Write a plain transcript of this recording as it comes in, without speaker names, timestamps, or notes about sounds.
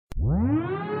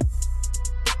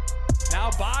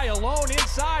by alone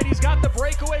inside. He's got the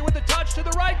breakaway with the touch to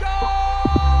the right. Goal!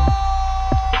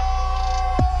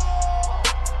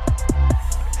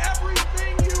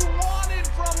 Everything you wanted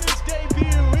from this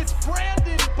debut. It's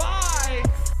Brandon by.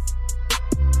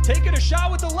 Taking a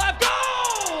shot with the left.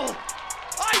 Goal!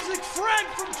 Isaac Frank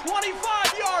from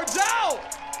 25 yards out.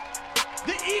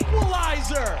 The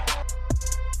equalizer.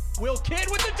 Will Kidd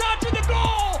with the touch of the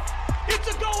goal. It's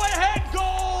a go-ahead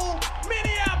goal.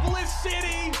 Minneapolis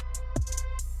City.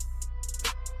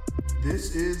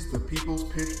 This is the People's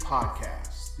Pitch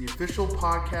Podcast, the official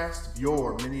podcast of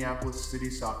your Minneapolis City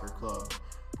Soccer Club,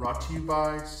 brought to you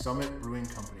by Summit Brewing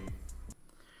Company.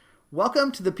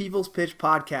 Welcome to the People's Pitch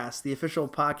Podcast, the official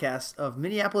podcast of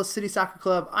Minneapolis City Soccer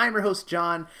Club. I'm your host,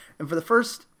 John, and for the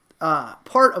first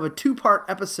part of a two-part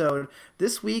episode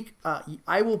this week,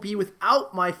 I will be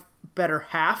without my better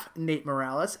half, Nate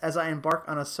Morales, as I embark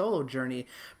on a solo journey.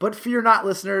 But fear not,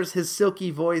 listeners, his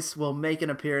silky voice will make an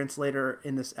appearance later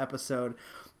in this episode.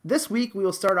 This week, we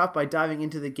will start off by diving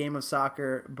into the game of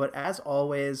soccer, but as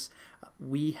always,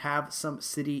 we have some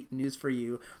city news for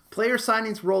you. Player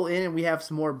signings roll in, and we have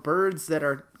some more birds that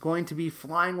are going to be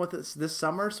flying with us this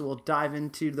summer, so we'll dive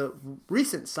into the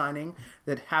recent signing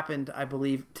that happened, I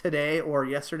believe, today or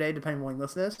yesterday, depending on when you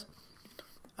listen to this.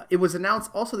 It was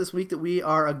announced also this week that we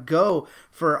are a go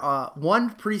for one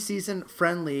preseason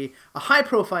friendly, a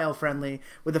high-profile friendly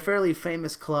with a fairly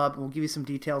famous club. We'll give you some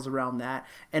details around that.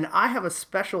 And I have a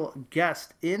special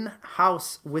guest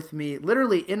in-house with me,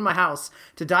 literally in my house,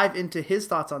 to dive into his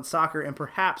thoughts on soccer and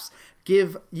perhaps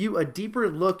give you a deeper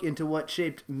look into what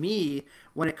shaped me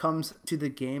when it comes to the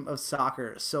game of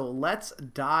soccer. So let's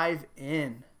dive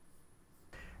in.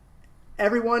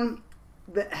 Everyone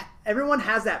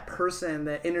has that person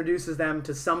that introduces them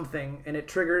to something, and it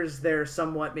triggers their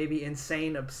somewhat maybe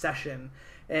insane obsession.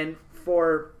 And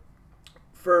for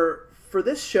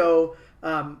this show,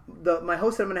 my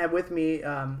host that I'm going to have with me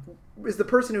is the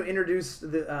person who introduced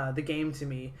the game to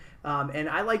me. And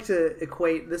I like to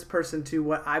equate this person to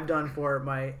what I've done for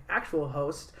my actual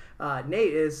host,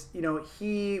 Nate. Is,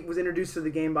 he was introduced to the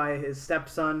game by his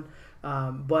stepson,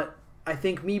 but I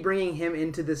think me bringing him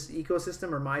into this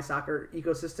ecosystem, or my soccer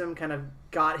ecosystem, kind of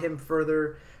got him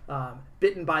further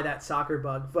bitten by that soccer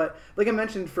bug. But like I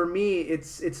mentioned, for me,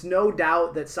 it's no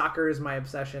doubt that soccer is my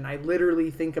obsession. I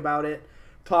literally think about it,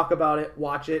 talk about it,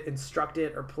 watch it, instruct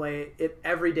it, or play it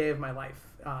every day of my life.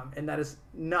 And that is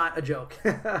not a joke.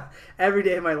 Every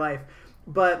day of my life.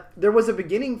 But there was a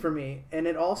beginning for me, and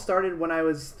it all started when I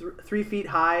was 3 feet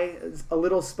high, a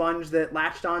little sponge that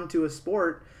latched onto a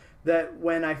sport that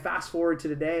when I fast forward to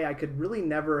today, I could really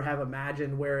never have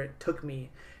imagined where it took me.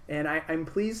 And I'm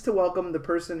pleased to welcome the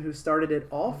person who started it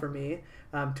all for me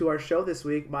to our show this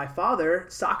week, my father,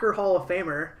 Soccer Hall of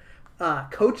Famer,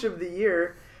 Coach of the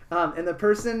Year, and the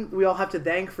person we all have to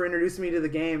thank for introducing me to the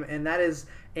game, and that is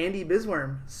Andy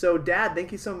Bizz. So, Dad,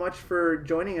 thank you so much for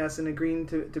joining us and agreeing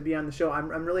to be on the show.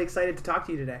 I'm really excited to talk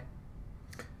to you today.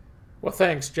 Well,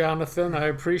 thanks, Jonathan. I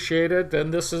appreciate it.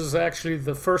 And this is actually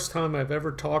the first time I've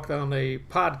ever talked on a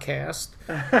podcast.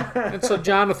 And so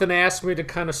Jonathan asked me to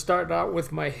kind of start out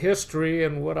with my history.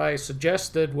 And what I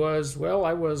suggested was, well,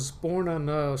 I was born on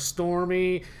a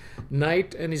stormy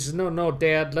night. And he said, no,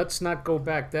 Dad, let's not go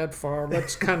back that far.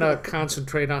 Let's kind of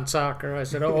concentrate on soccer. I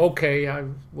said, oh, okay,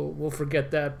 we'll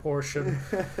forget that portion.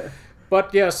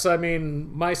 But yes, I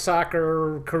mean, my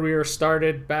soccer career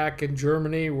started back in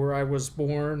Germany, where I was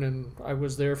born, and I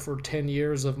was there for 10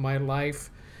 years of my life,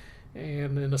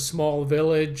 and in a small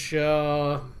village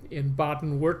in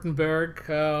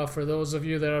Baden-Württemberg, for those of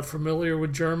you that are familiar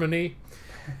with Germany.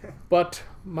 But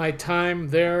my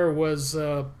time there was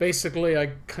basically,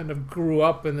 I kind of grew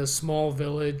up in this small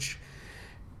village,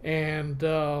 and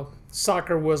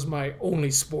soccer was my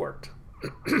only sport.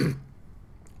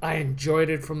 I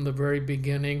enjoyed it from the very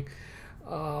beginning,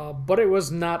 but it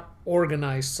was not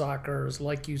organized soccer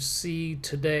like you see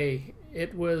today.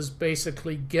 It was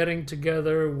basically getting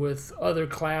together with other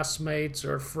classmates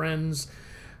or friends.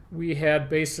 We had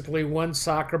basically one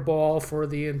soccer ball for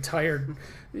the entire,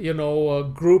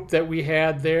 group that we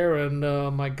had there, and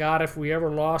my God, if we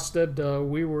ever lost it,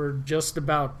 we were just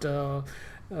about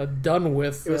done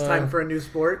with. It was time for a new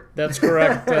sport? That's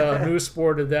correct. New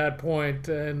sport at that point.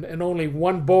 And only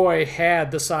one boy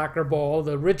had the soccer ball.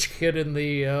 The rich kid in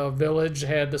the village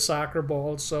had the soccer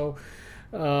ball. So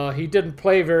he didn't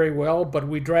play very well, but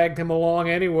we dragged him along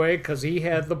anyway because he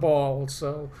had the ball.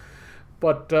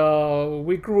 But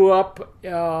we grew up,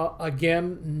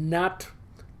 again, not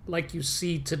like you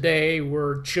see today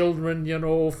where children,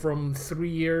 from 3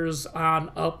 years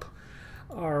on up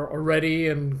are already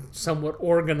in somewhat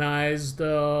organized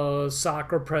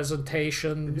soccer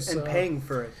presentations. And paying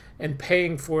for it. And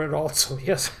paying for it also,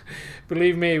 yes.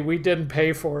 Believe me, we didn't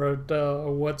pay for it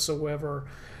whatsoever.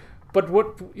 But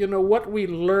what we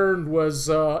learned was,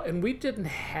 and we didn't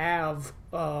have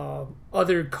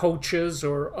other coaches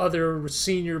or other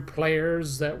senior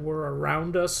players that were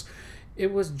around us.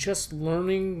 It was just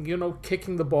learning,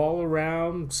 kicking the ball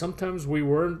around. Sometimes we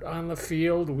weren't on the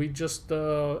field. We just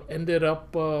ended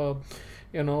up,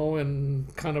 in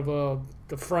kind of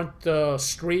the front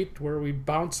street where we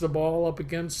bounced the ball up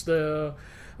against a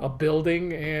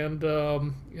building. And,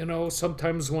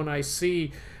 sometimes when I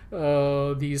see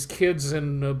these kids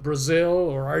in Brazil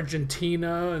or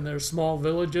Argentina in their small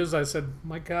villages, I said,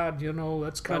 my God,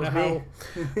 that's kind of how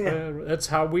that's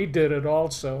how we did it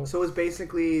also. So it was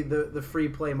basically the free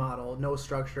play model, no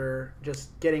structure,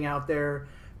 just getting out there,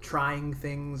 trying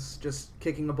things, just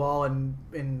kicking a ball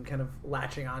and kind of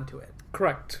latching onto it.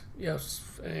 Correct. Yes,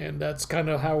 and that's kind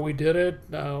of how we did it.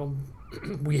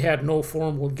 We had no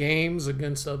formal games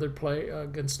against other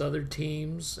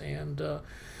teams, and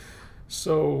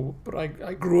but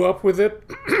I grew up with it.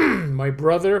 My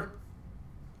brother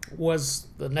was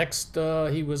the next.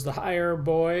 He was the higher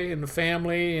boy in the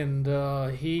family,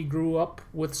 and he grew up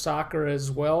with soccer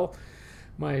as well.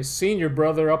 My senior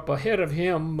brother up ahead of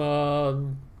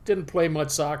him didn't play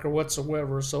much soccer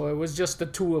whatsoever, so it was just the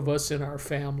two of us in our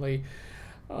family.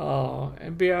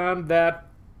 And beyond that,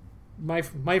 my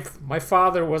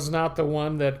father was not the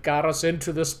one that got us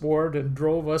into the sport and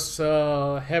drove us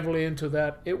heavily into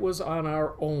that. It was on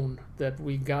our own that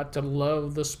we got to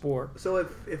love the sport. So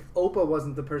if Opa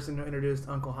wasn't the person who introduced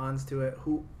Uncle Hans to it,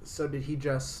 did he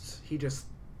just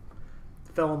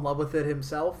fell in love with it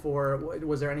himself, or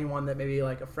was there anyone that maybe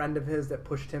like a friend of his that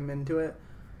pushed him into it?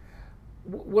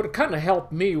 What kind of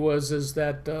helped me is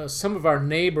that some of our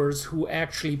neighbors who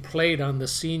actually played on the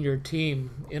senior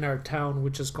team in our town,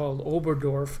 which is called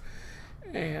Oberdorf,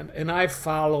 and I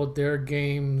followed their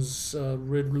games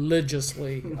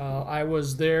religiously. I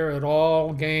was there at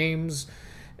all games,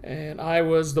 and I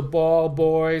was the ball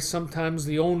boy, sometimes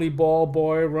the only ball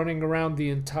boy running around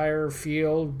the entire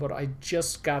field, but I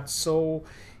just got so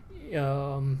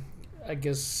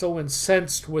so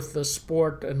incensed with the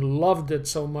sport and loved it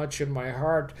so much in my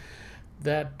heart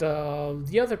that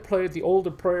the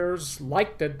older players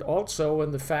liked it also,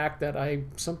 and the fact that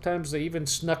sometimes they even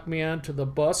snuck me onto the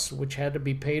bus, which had to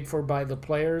be paid for by the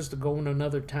players to go in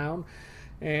another town,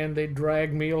 and they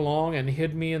dragged me along and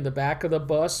hid me in the back of the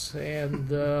bus, and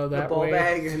that ball way,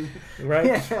 bag right?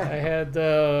 Yeah. I had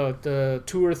the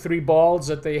 2 or 3 balls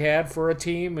that they had for a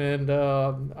team, and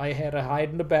I had to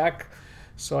hide in the back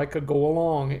so I could go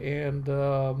along, and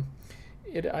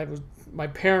my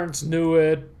parents knew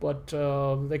it, but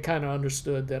they kind of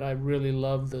understood that I really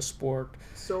loved the sport.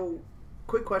 So,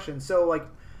 quick question. So, like,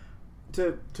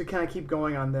 to kind of keep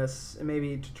going on this, and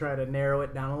maybe to try to narrow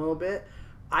it down a little bit,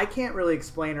 I can't really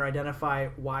explain or identify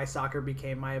why soccer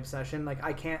became my obsession. Like,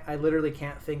 I literally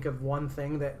can't think of one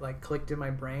thing that, like, clicked in my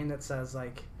brain that says,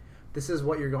 like, this is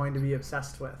what you're going to be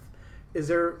obsessed with. Is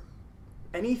there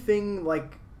anything,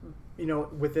 like,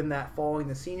 within that following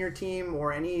the senior team,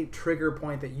 or any trigger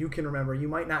point that you can remember? You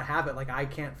might not have it, like I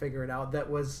can't figure it out, that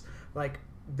was like,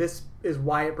 this is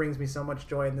why it brings me so much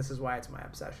joy, and this is why it's my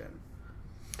obsession.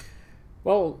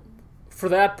 Well, for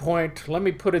that point, let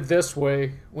me put it this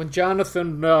way. When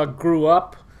Jonathan grew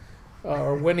up,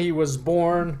 or when he was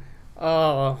born,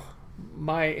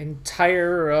 my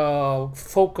entire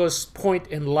focus point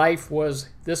in life was,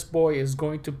 this boy is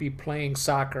going to be playing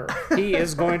soccer. He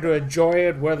is going to enjoy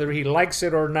it whether he likes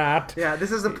it or not. Yeah,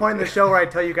 this is the point in the show where I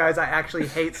tell you guys I actually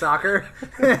hate soccer.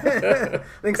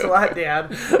 Thanks a lot, Dad.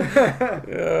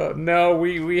 No,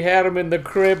 we had him in the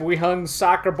crib. We hung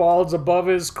soccer balls above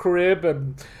his crib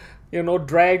and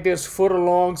dragged his foot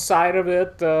alongside of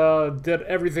it, did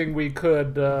everything we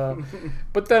could.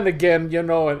 But then again,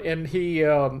 and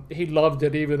he loved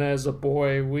it even as a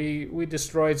boy. We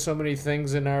destroyed so many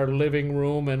things in our living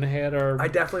room and had our... I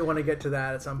definitely want to get to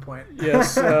that at some point.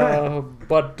 Yes,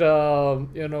 but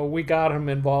we got him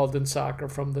involved in soccer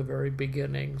from the very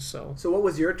beginning. So what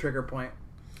was your trigger point?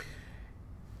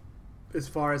 As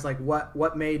far as like what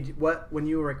when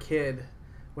you were a kid,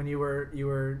 when you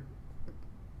were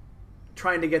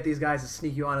trying to get these guys to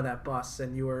sneak you onto that bus,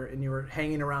 and you were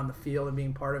hanging around the field and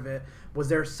being part of it, was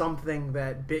there something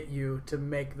that bit you to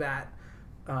make that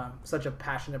such a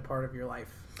passionate part of your life?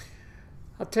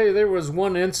 I'll tell you, there was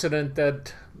one incident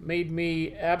that made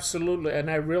me absolutely,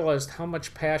 and I realized how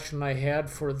much passion I had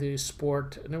for the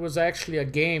sport, and it was actually a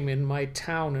game in my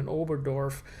town in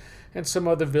Oberdorf, and some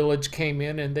other village came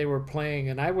in and they were playing,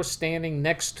 and I was standing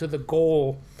next to the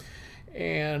goal,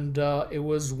 and it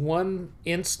was one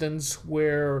instance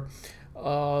where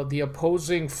the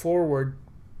opposing forward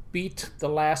beat the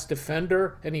last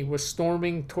defender, and he was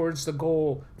storming towards the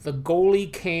goal. The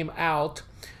goalie came out,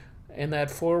 and that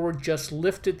forward just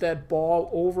lifted that ball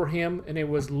over him, and it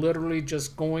was literally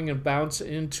just going and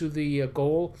bouncing into the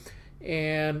goal.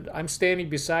 And I'm standing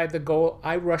beside the goal.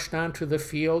 I rushed onto the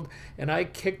field, and I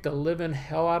kicked the living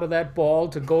hell out of that ball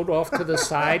to go off to the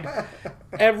side.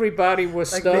 Everybody was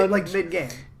stunned. Like mid-game.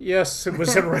 Yes, it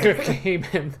was a regular game,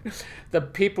 and the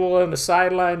people on the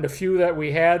sideline, the few that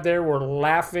we had there, were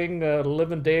laughing,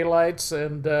 living daylights,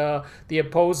 and the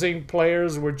opposing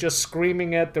players were just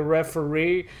screaming at the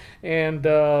referee, and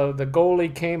the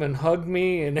goalie came and hugged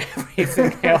me and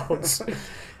everything else.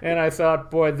 And I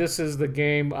thought, boy, this is the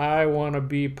game. I want to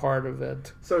be part of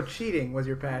it. So cheating was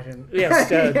your passion. Yes,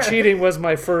 cheating was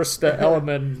my first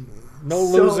element. No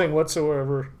losing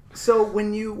whatsoever. So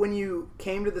when you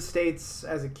came to the States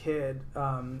as a kid,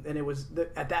 and it was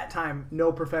at that time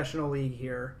no professional league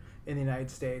here in the United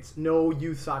States, no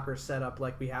youth soccer setup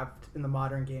like we have in the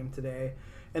modern game today,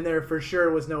 and there for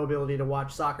sure was no ability to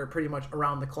watch soccer pretty much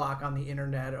around the clock on the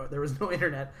internet. Or there was no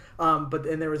internet,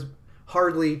 and there was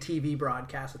hardly TV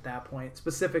broadcasts at that point,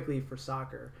 specifically for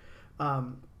soccer.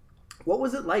 What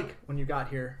was it like when you got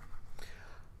here?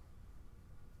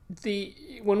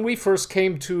 When we first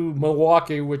came to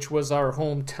Milwaukee, which was our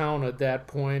hometown at that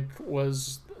point,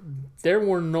 there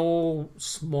were no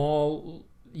small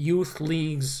youth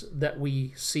leagues that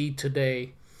we see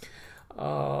today.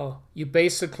 You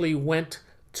basically went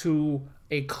to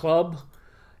a club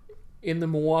in the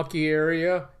Milwaukee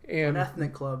area, and An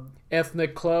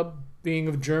ethnic club. Being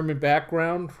of German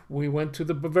background, we went to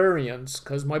the Bavarians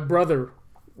because my brother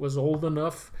was old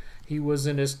enough. He was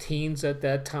in his teens at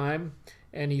that time,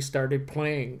 and he started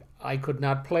playing. I could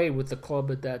not play with the club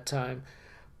at that time,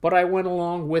 but I went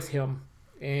along with him.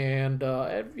 And,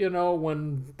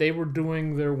 when they were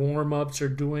doing their warm-ups or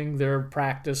doing their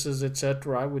practices,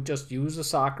 etc., I would just use a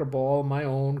soccer ball, my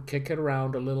own, kick it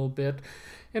around a little bit.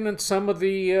 And in some of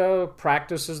the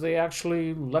practices, they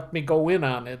actually let me go in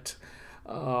on it.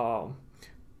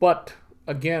 But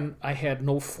again, I had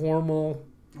no formal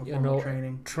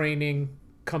training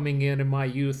coming in my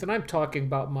youth, and I'm talking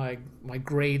about my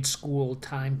grade school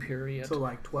time period. So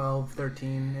like 12,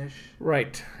 13-ish?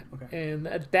 Right. Okay. And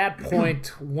at that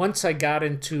point, once I got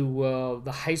into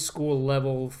the high school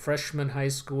level, freshman high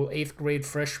school, 8th grade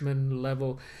freshman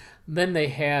level, then they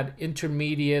had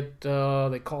intermediate,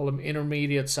 they call them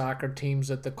intermediate soccer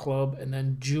teams at the club, and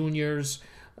then juniors.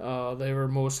 They were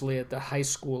mostly at the high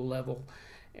school level,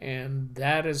 and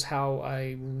that is how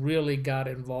I really got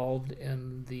involved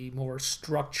in the more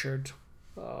structured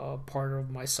part of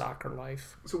my soccer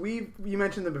life. So you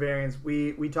mentioned the Bavarians.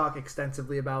 We talk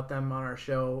extensively about them on our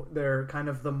show. They're kind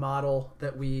of the model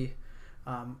that we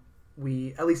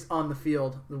at least on the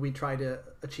field, that we try to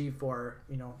achieve for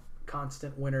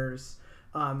constant winners.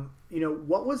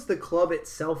 What was the club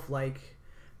itself like?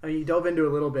 I mean, you dove into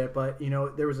a little bit, but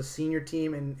there was a senior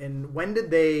team, and when did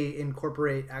they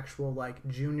incorporate actual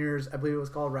juniors? I believe it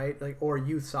was called, right? Or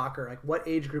youth soccer. Like, what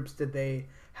age groups did they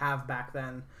have back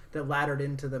then that laddered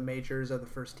into the majors of the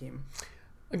first team?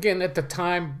 Again, at the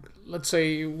time, let's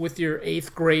say with your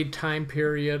 8th grade time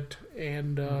period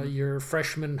and your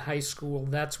freshman high school,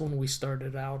 that's when we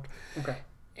started out. Okay.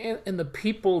 And the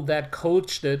people that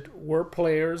coached it were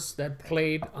players that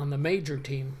played on the major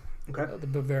team. Okay. The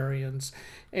Bavarians,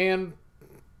 and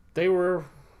they were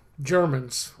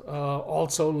Germans,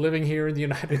 also living here in the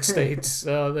United States.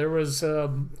 There was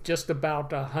just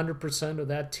about 100% of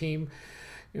that team,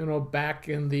 back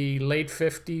in the late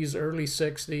 50s, early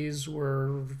 60s,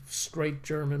 were straight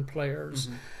German players.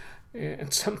 Mm-hmm.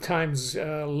 And sometimes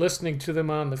listening to them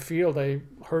on the field, I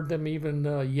heard them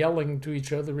even yelling to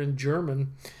each other in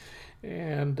German.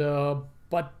 And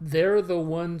but they're the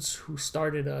ones who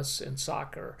started us in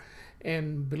soccer.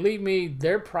 And believe me,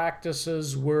 their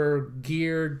practices were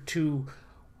geared to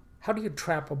how do you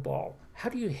trap a ball? How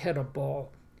do you hit a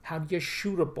ball? How do you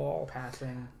shoot a ball?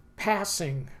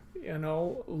 Passing,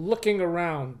 looking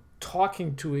around,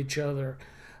 talking to each other.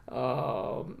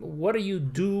 What do you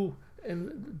do?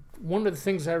 And one of the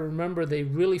things I remember they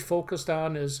really focused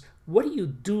on is what do you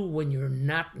do when you're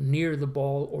not near the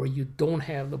ball or you don't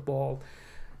have the ball?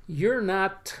 You're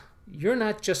not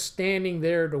just standing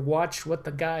there to watch what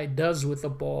the guy does with the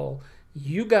ball.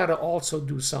 You got to also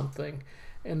do something.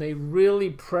 And they really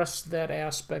pressed that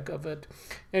aspect of it.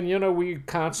 And, we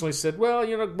constantly said, well,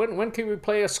 when can we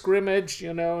play a scrimmage,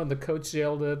 and the coach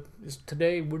yelled at us,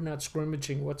 today we're not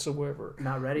scrimmaging whatsoever.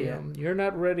 Not ready yet. You're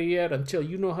not ready yet until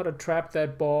you know how to trap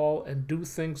that ball and do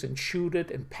things and shoot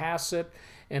it and pass it.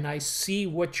 And I see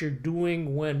what you're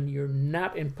doing when you're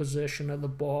not in possession of the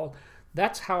ball.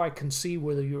 That's how I can see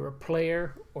whether you're a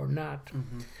player or not.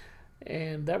 Mm-hmm.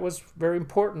 And that was very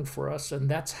important for us, and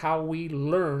that's how we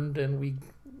learned. And we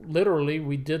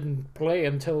didn't play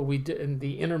until we did in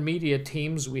the intermediate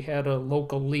teams. We had a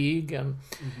local league, and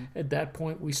at that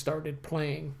point we started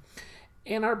playing.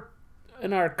 And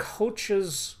our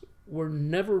coaches were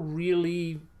never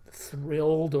really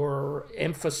thrilled or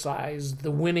emphasized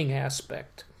the winning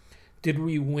aspect. Did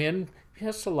we win?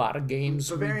 Yes, a lot of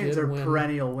games Bavarians we did are win.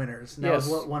 perennial winners. And yes.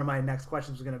 That was one of my next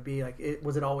questions was going to be,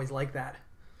 was it always like that?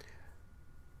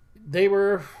 They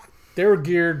were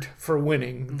geared for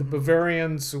winning. The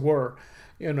Bavarians were,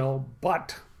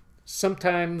 but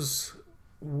sometimes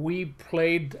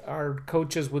our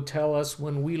coaches would tell us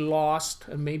when we lost,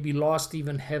 and maybe lost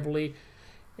even heavily,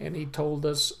 and he told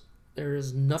us, there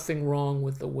is nothing wrong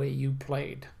with the way you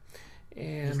played.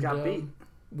 And just got beat.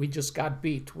 We just got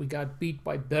beat. We got beat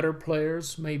by better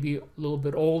players, maybe a little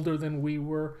bit older than we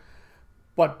were.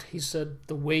 But he said,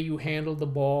 the way you handled the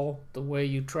ball, the way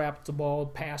you trapped the ball,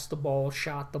 passed the ball,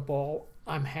 shot the ball,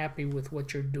 I'm happy with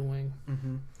what you're doing.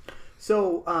 Mm-hmm.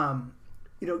 So,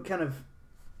 kind of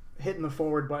hitting the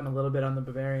forward button a little bit on the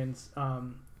Bavarians.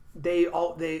 And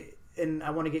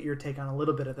I want to get your take on a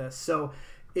little bit of this. So,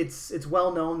 it's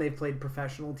well known they've played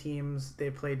professional teams,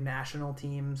 they've played national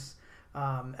teams.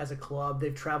 As a club,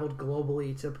 they've traveled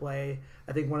globally to play.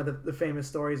 I think one of the famous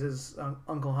stories is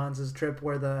Uncle Hans's trip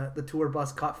where the tour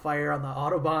bus caught fire on the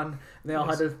Autobahn, and they all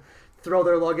had to throw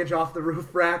their luggage off the roof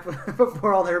rack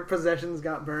before all their possessions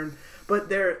got burned. But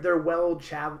they're well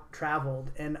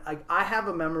traveled, and I have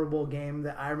a memorable game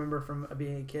that I remember from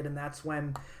being a kid, and that's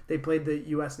when they played the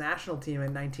U.S. national team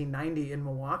in 1990 in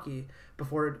Milwaukee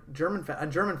before German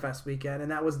Fest weekend,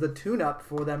 and that was the tune-up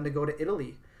for them to go to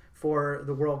Italy for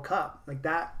the World Cup. Like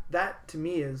that to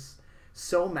me is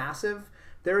so massive.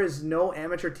 There is no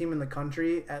amateur team in the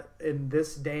country in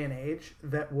this day and age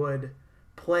that would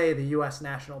play the U.S.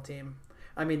 national team.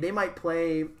 I mean, they might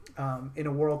play in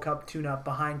a World Cup tune-up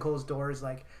behind closed doors,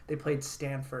 like they played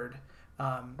Stanford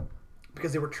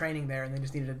because they were training there and they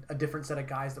just needed a different set of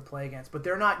guys to play against. But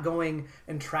they're not going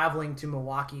and traveling to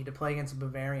Milwaukee to play against the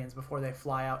Bavarians before they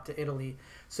fly out to Italy.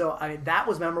 So that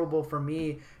was memorable for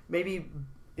me. Maybe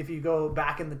if you go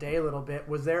back in the day a little bit,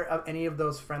 was there any of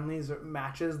those friendlies or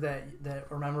matches that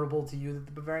were memorable to you that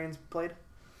the Bavarians played?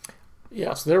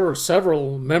 Yes, there were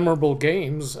several memorable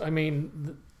games. I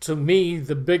mean, to me,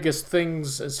 the biggest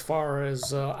things as far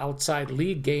as outside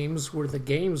league games were the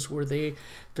games where they,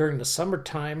 during the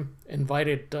summertime,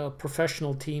 invited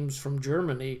professional teams from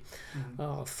Germany,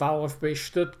 VfB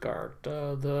Stuttgart,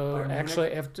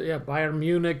 Bayern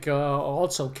Munich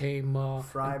also came.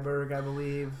 Freiburg, I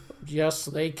believe. Yes,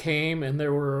 they came, and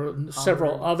there were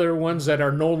several other ones that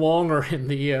are no longer in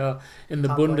the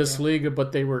Bundesliga,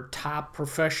 but they were top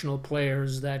professional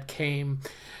players that came,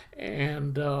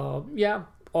 and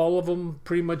all of them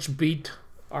pretty much beat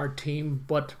our team,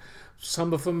 but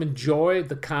some of them enjoy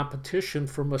the competition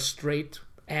from a straight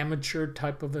amateur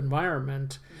type of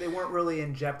environment. They weren't really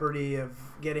in jeopardy of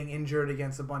getting injured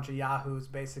against a bunch of yahoos,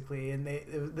 basically, and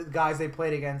the guys they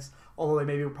played against, although they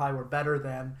maybe probably were better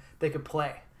than, they could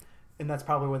play. And that's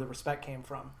probably where the respect came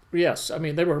from. Yes, I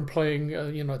mean they weren't playing,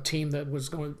 a team that was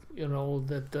going,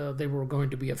 that they were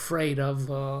going to be afraid of,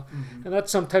 and that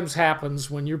sometimes happens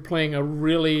when you're playing a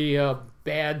really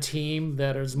bad team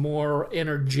that is more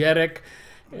energetic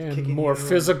and more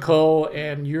physical,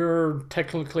 and you're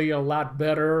technically a lot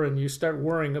better, and you start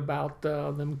worrying about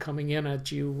them coming in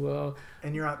at you.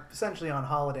 And you're essentially on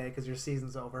holiday because your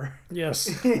season's over.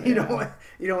 Yes, you don't want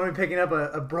to be picking up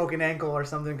a broken ankle or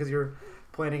something because you're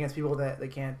playing against people that they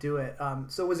can't do it.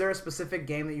 So was there a specific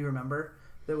game that you remember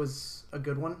that was a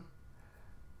good one?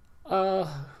 The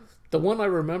one I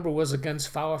remember was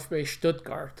against VfB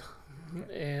Stuttgart.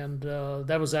 And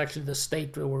that was actually the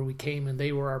state where we came, and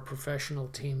they were our professional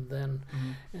team then.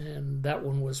 And that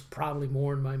one was probably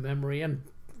more in my memory. And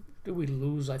did we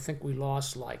lose? I think we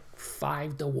lost like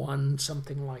 5-1,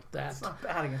 something like that. It's not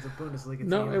bad against a Bundesliga team.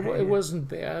 No, it wasn't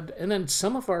bad. And then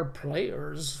some of our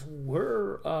players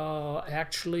were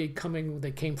actually coming.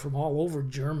 They came from all over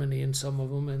Germany, and some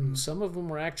of them, and some of them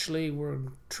were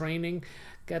training.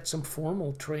 Got some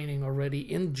formal training already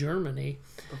in Germany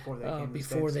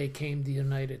before they came to the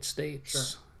United States.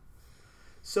 Sure.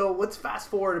 So let's fast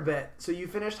forward a bit. So you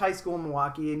finished high school in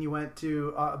Milwaukee, and you went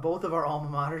to both of our alma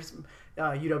maters,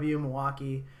 UW and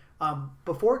Milwaukee.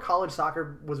 Before college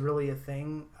soccer was really a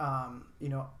thing,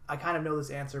 I kind of know this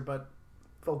answer, but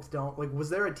folks don't. Like, was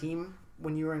there a team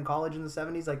when you were in college in the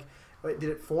 70s? Like, did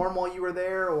it form while you were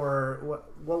there, or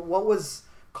what was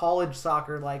college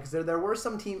soccer like? 'Cause there were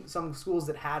some schools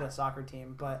that had a soccer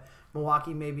team, but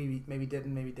Milwaukee maybe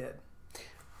didn't, maybe did.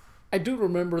 I do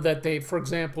remember that for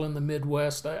example, in the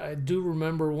Midwest, I do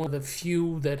remember one of the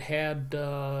few that had,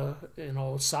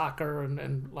 soccer.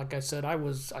 And like I said, I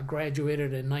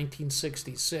graduated in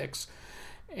 1966.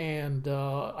 And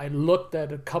I looked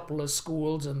at a couple of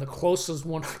schools, and the closest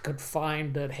one I could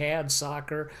find that had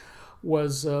soccer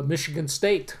was Michigan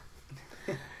State.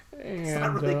 It's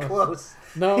not really close.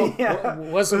 No, Yeah.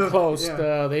 wasn't close.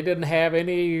 Yeah. They didn't have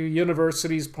any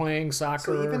universities playing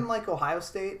soccer. So even like Ohio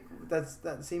State,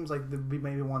 that seems like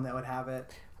maybe one that would have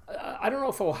it. I don't know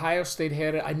if Ohio State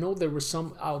had it. I know there were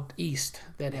some out east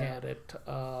that had it.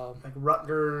 Like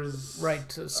Rutgers.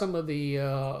 Right. Some of the...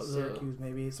 Syracuse,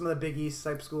 maybe. Some of the Big East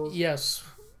type schools. Yes.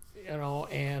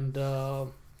 And...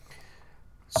 of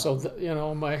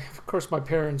course, my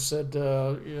parents said,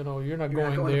 you're not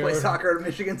going there. To play soccer at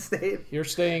Michigan State. You're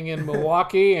staying in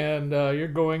Milwaukee, and you're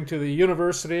going to the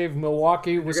University of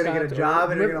Milwaukee, Wisconsin. You're going to get a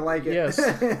job, and you're going to like it. Yes.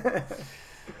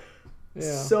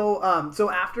 Yeah.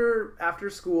 So after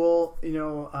school,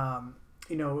 on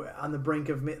the brink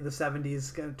of the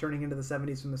 70s, kind of turning into the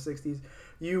 70s from the 60s,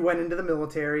 you went into the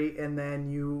military, and then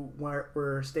you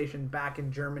were stationed back in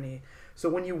Germany. So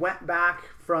when you went back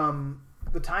from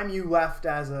the time you left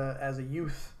as a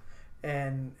youth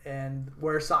and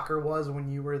where soccer was when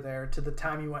you were there to the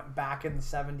time you went back in the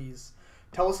 70s,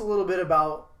 tell us a little bit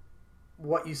about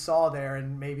what you saw there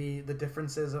and maybe the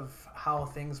differences of how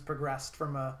things progressed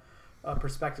from a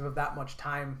perspective of that much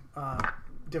time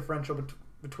differential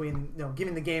between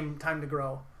giving the game time to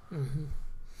grow.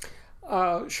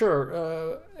 Mm-hmm.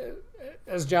 Sure.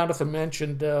 As Jonathan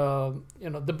mentioned,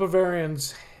 the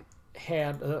Bavarians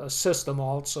had a system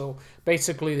also.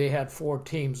 Basically, they had 4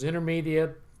 teams: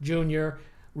 intermediate, junior,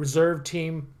 reserve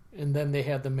team, and then they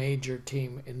had the major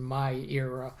team in my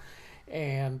era.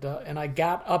 And I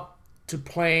got up to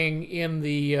playing in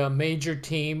the major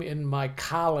team in my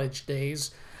college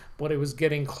days, but it was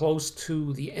getting close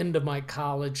to the end of my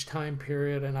college time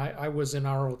period, and I was in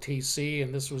ROTC,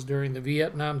 and this was during the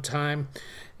Vietnam time,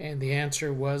 and the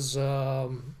answer was,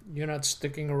 you're not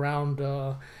sticking around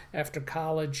after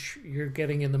college, you're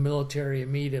getting in the military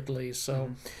immediately.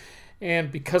 So,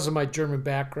 and because of my German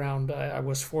background, I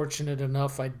was fortunate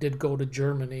enough, I did go to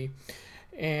Germany,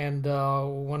 and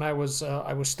when I was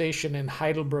stationed in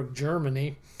Heidelberg,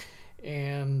 Germany,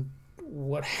 and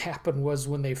what happened was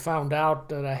when they found out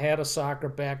that I had a soccer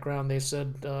background, they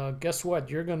said, guess what?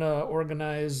 You're going to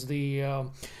organize the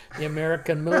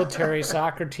American military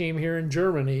soccer team here in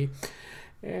Germany.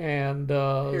 And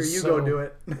here, you go do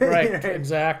it. Right,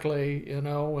 exactly. And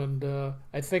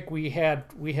I think we had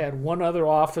one other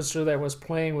officer that was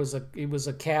playing, he was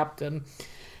a captain.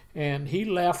 And he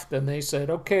left, and they said,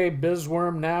 okay, Bizz,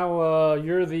 now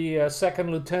you're the second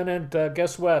lieutenant.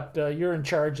 Guess what? You're in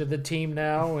charge of the team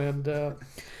now. And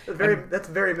that's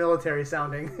very military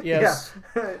sounding. Yes.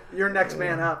 Yeah. You're next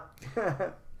man up.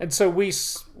 And so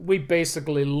we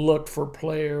basically looked for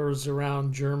players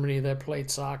around Germany that played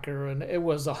soccer, and it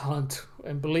was a hunt.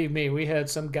 And believe me, we had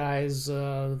some guys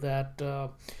that,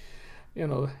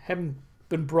 hadn't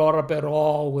been brought up at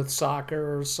all with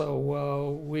soccer.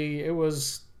 So it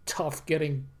was tough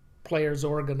getting players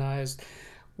organized.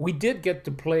 We did get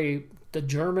to play the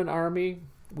German army.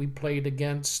 We played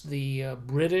against the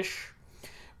British.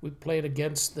 We played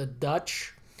against the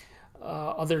Dutch,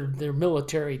 their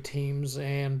military teams,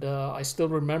 and I still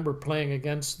remember playing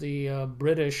against the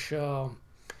British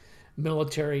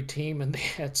military team, and they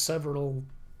had several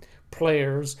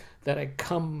players that had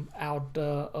come out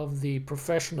of the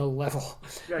professional level.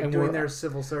 And doing their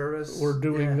civil service. Were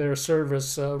doing their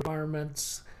service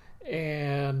requirements.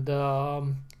 And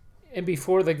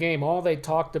before the game, all they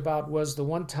talked about was the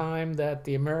one time that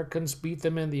the Americans beat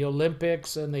them in the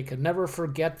Olympics, and they could never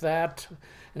forget that.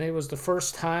 And it was the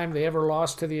first time they ever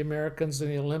lost to the Americans in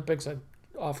the Olympics.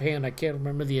 Offhand, I can't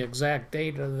remember the exact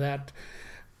date of that.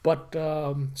 But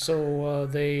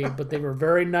they were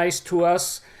very nice to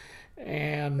us.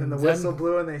 And the whistle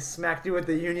blew, and they smacked you with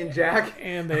the Union Jack.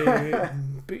 And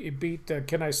they beat,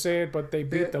 can I say it? But they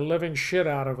beat the living shit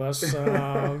out of us.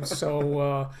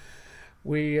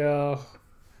 We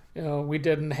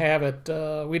didn't have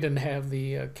it. We didn't have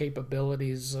the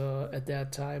capabilities at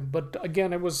that time. But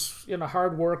again, it was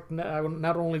hard work.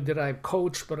 Not only did I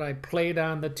coach, but I played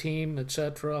on the team,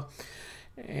 etc.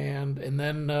 And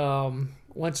then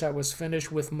once I was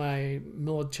finished with my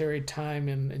military time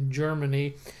in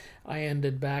Germany, I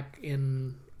ended back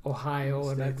in Ohio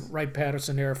and at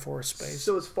Wright-Patterson Air Force Base.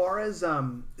 So as far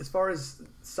as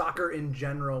soccer in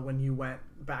general, when you went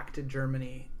back to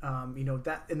Germany,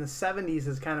 that in the 70s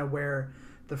is kind of where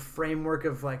the framework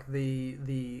of like the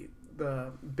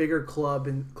bigger clubs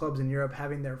in Europe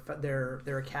having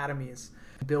their academies,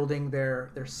 building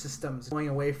their systems, going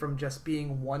away from just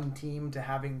being one team to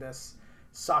having this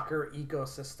soccer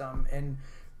ecosystem, and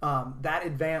that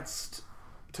advanced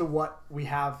to what we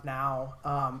have now.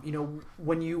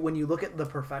 When you look at the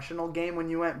professional game when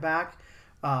you went back,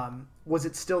 was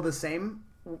it still the same?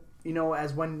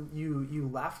 As when you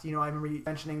left. I remember you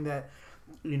mentioning that.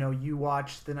 You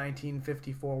watched the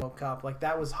 1954 World Cup, like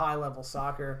that was high level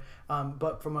soccer.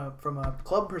 But from a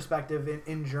club perspective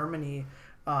in Germany,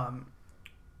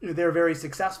 they're very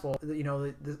successful.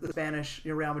 The Spanish,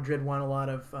 Real Madrid won a lot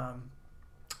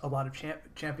of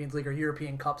Champions League or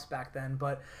European Cups back then.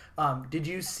 But did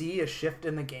you see a shift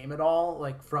in the game at all,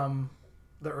 like from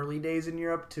the early days in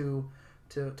Europe to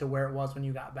where it was when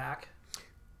you got back?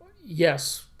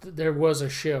 Yes, there was a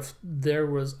shift. There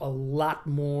was a lot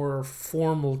more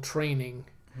formal training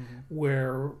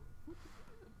where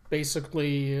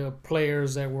basically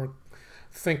players that were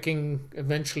thinking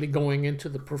eventually going into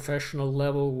the professional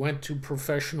level went to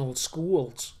professional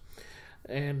schools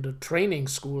and training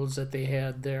schools that they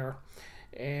had there.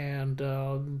 And,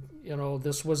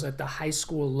 this was at the high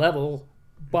school level,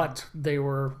 but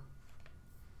their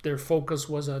focus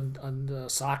was on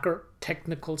soccer,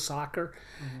 technical soccer.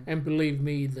 And believe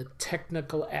me, the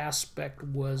technical aspect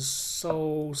was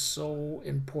so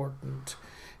important.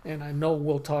 And I know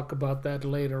we'll talk about that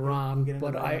later on,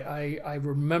 but I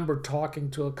remember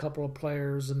talking to a couple of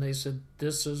players, and they said,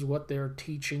 this is what they're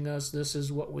teaching us, this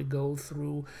is what we go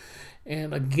through.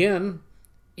 And again,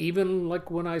 even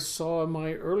like when I saw in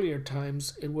my earlier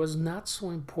times, it was not so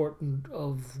important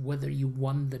of whether you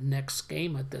won the next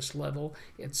game at this level.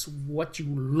 It's what you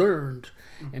learned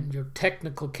and your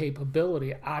technical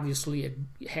capability. Obviously, it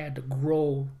had to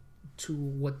grow to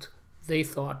what they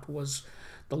thought was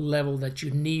the level that you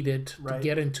needed to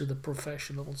get into the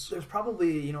professionals. There's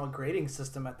probably a grading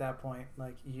system at that point,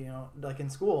 like in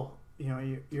school.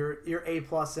 You're A+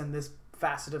 in this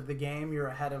facet of the game. You're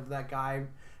ahead of that guy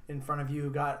in front of you who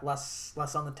got less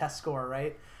on the test score,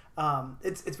 right?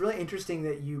 It's really interesting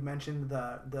that you mentioned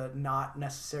the not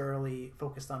necessarily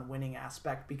focused on winning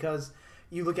aspect, because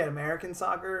you look at American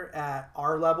soccer at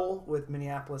our level with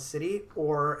Minneapolis City,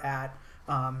 or at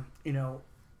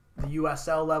the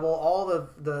USL level, all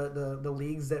the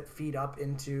leagues that feed up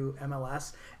into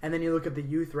MLS, and then you look at the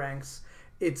youth ranks,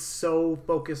 it's so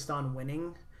focused on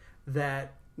winning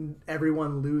that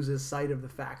everyone loses sight of the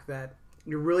fact that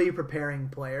you're really preparing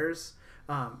players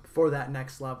for that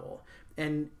next level.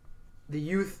 And the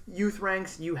youth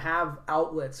ranks, you have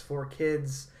outlets for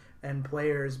kids and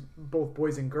players, both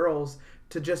boys and girls,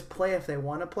 to just play if they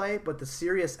want to play, but the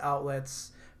serious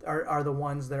outlets are the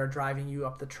ones that are driving you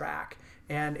up the track,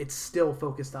 and it's still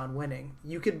focused on winning.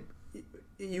 You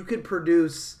could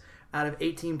produce, out of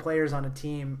 18 players on a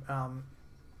team,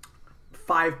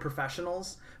 5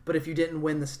 professionals, but if you didn't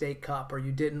win the state cup, or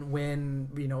you didn't win,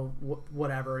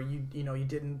 whatever, you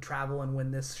didn't travel and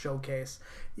win this showcase,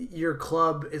 your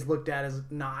club is looked at as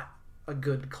not a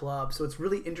good club. So it's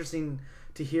really interesting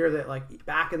to hear that, like,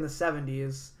 back in the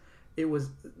 70s, it was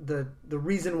the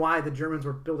reason why the Germans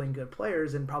were building good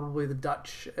players, and probably the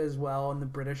Dutch as well, and the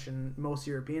British and most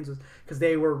Europeans, was because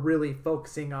they were really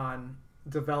focusing on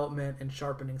development and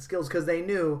sharpening skills, because they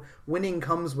knew winning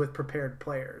comes with prepared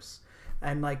players.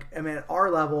 And at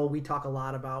our level, we talk a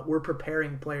lot about we're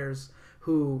preparing players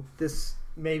who this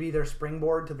may be their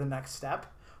springboard to the next step,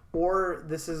 or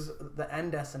this is the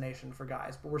end destination for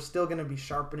guys. But we're still going to be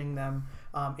sharpening them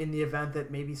in the event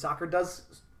that maybe soccer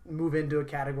does move into a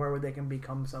category where they can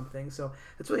become something. So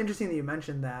it's really interesting that you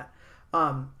mentioned that.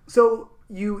 So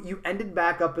you ended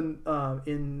back up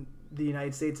in the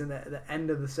United States in the end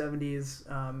of the 70s,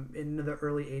 into the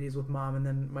early 80s with Mom, and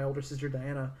then my older sister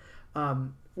Diana.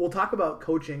 We'll talk about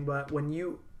coaching, but when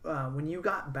you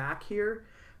got back here,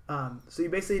 so you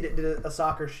basically did a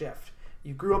soccer shift.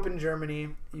 You grew up in Germany,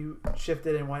 you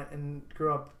shifted and went and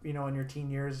grew up, in your teen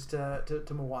years to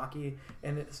Milwaukee,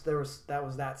 and that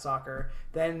was that soccer.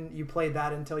 Then you played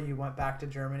that until you went back to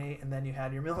Germany, and then you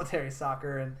had your military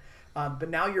soccer, and but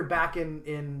now you're back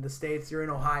in the States. You're in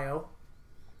Ohio,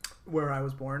 where I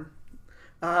was born,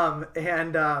 and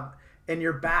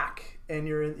you're back, and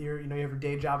you have your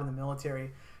day job in the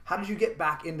military. How did you get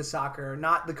back into soccer?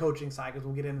 Not the coaching side, because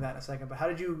we'll get into that in a second, but how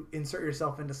did you insert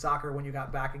yourself into soccer when you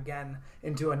got back again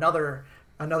into another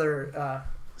another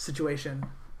situation?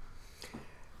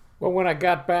 Well, when I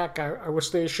got back, I was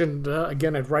stationed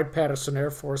again at Wright-Patterson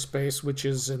Air Force Base, which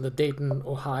is in the Dayton,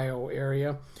 Ohio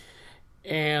area.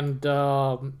 And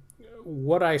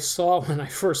what I saw when I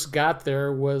first got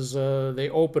there was the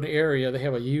open area. They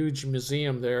have a huge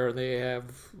museum there. They have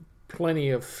plenty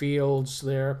of fields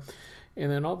there.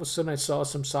 And then all of a sudden I saw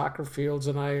some soccer fields,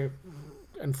 and I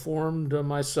informed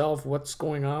myself what's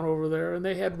going on over there. And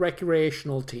they had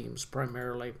recreational teams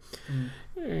primarily.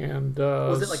 And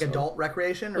Was it like adult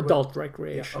recreation? Or adult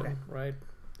recreation, yeah, okay. right?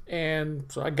 And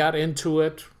so I got into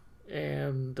it,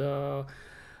 and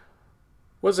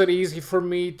was it easy for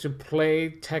me to play?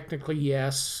 Technically,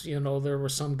 yes. There were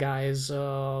some guys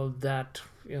that,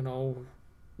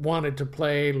 wanted to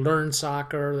play, learn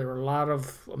soccer. There were a lot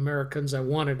of Americans that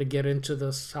wanted to get into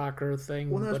the soccer thing.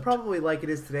 Well, there's probably, like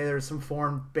it is today, there's some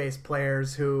foreign-based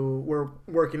players who were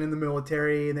working in the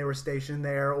military and they were stationed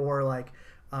there, or like,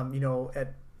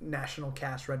 at National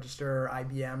Cash Register,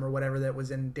 IBM, or whatever that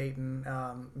was in Dayton,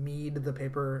 Mead, the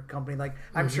paper company. Like,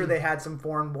 I'm sure they had some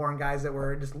foreign-born guys that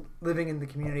were just living in the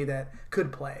community that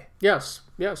could play. Yes,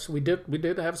 we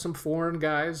did have some foreign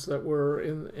guys that were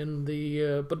in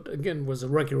the, but again, was a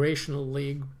recreational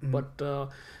league. But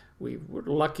we were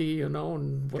lucky, and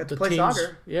what Got to the play teams,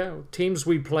 soccer. teams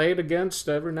we played against,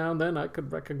 every now and then I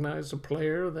could recognize a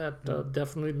player that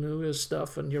definitely knew his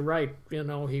stuff. And you're right,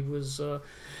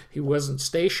 he wasn't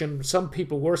stationed. Some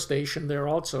people were stationed there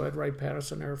also at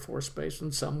Wright-Patterson Air Force Base,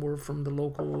 and some were from the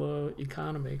local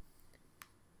economy.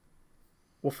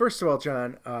 Well, first of all,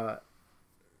 John,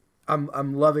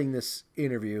 I'm loving this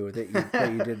interview that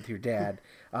you did with your dad.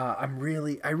 I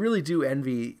really do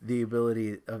envy the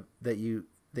ability that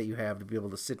you have to be able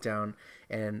to sit down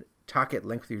and talk at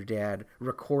length with your dad,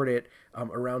 record it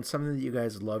around something that you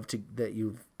guys that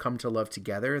you've come to love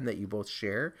together, and that you both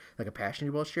share, like a passion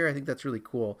you both share. I think that's really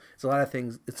cool. It's a lot of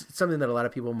things. It's something that a lot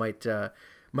of people might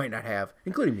not have,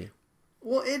 including me.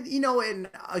 Well,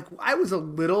 I was a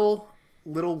little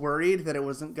worried that it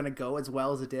wasn't going to go as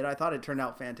well as it did. I thought it turned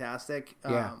out fantastic.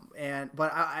 Yeah.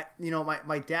 But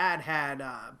my dad had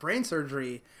brain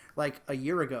surgery like a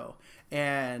year ago,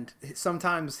 and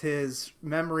sometimes his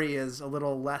memory is a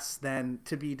little less than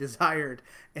to be desired.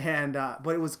 And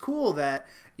but it was cool that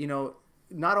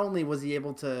not only was he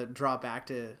able to draw back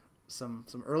to some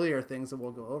earlier things that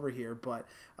we'll go over here, but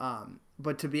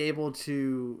to be able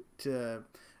to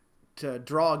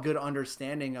draw a good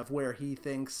understanding of where he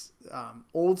thinks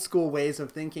old school ways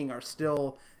of thinking are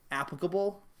still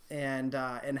applicable, and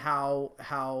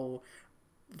how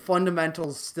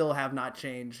fundamentals still have not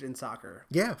changed in soccer.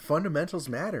 Yeah, fundamentals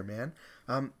matter, man.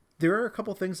 There are a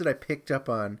couple things that I picked up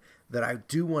on that I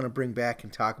do want to bring back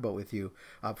and talk about with you.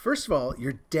 First of all,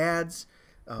 your dad's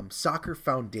soccer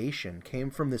foundation came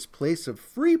from this place of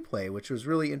free play, which was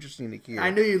really interesting to hear. I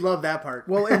knew you'd love that part.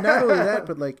 Well, and not only that,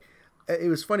 but like, it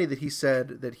was funny that he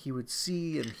said that he would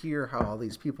see and hear how all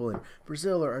these people in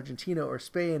Brazil or Argentina or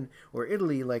Spain or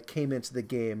Italy like came into the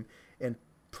game and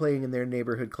playing in their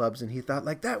neighborhood clubs, and he thought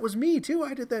like, that was me too.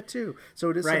 I did that too. So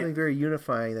it is Right. something very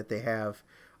unifying that they have,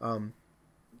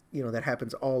 that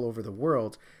happens all over the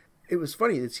world. It was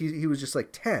funny that he was just like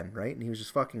 10, right? And he was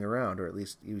just fucking around, or at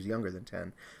least he was younger than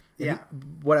 10. And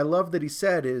what I love that he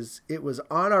said is it was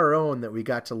on our own that we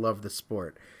got to love the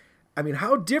sport. I mean,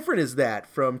 how different is that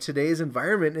from today's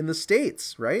environment in the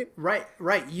States, right? Right.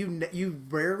 You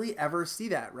rarely ever see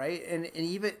that, right? And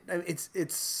even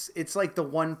it's like the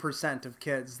 1% of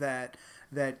kids that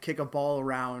kick a ball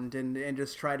around and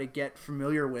just try to get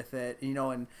familiar with it,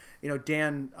 and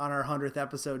Dan on our 100th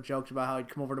episode joked about how he'd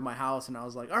come over to my house, and I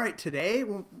was like, all right, today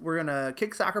we're gonna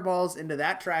kick soccer balls into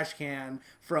that trash can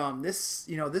from this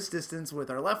this distance with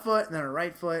our left foot and then our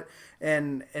right foot,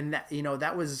 and that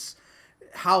that was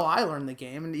how I learned the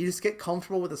game. And you just get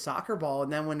comfortable with a soccer ball,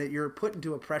 and then when you're put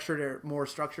into a pressured, more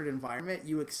structured environment,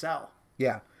 you excel.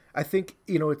 Yeah. I think,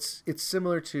 it's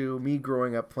similar to me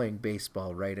growing up playing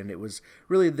baseball, right? And it was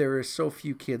really, there were so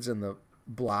few kids in the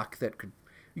block that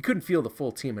you couldn't feel the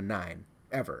full team of 9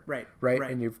 ever. Right.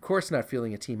 And you're of course not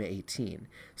feeling a team of 18.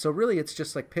 So really it's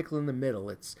just like pickle in the middle.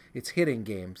 It's hitting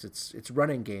games, it's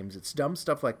running games, it's dumb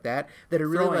stuff like that are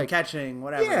really Throwing, like catching,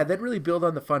 whatever. Yeah, that really build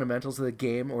on the fundamentals of the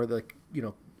game, or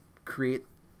create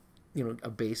a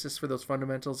basis for those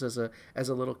fundamentals as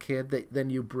a little kid that then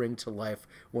you bring to life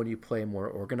when you play more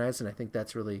organized. And I think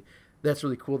that's really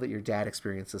cool that your dad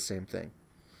experienced the same thing.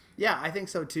 Yeah, I think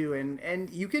so too. And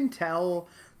you can tell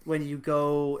when you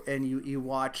go and you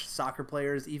watch soccer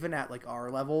players, even at like our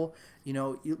level,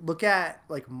 you look at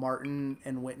like Martin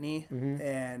and Whitney,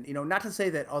 and not to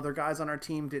say that other guys on our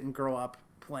team didn't grow up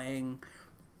playing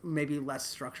maybe less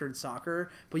structured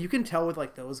soccer, but you can tell with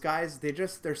like those guys,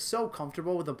 they're so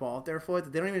comfortable with the ball at their foot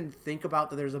that they don't even think about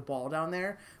that there's a ball down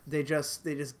there. They just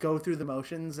go through the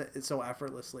motions so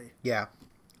effortlessly. Yeah.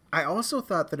 I also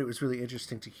thought that it was really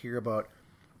interesting to hear about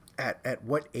at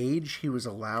what age he was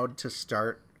allowed to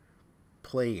start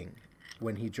playing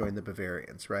when he joined the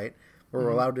Bavarians, right? Or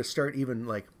allowed to start even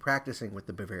like practicing with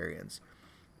the Bavarians,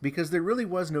 because there really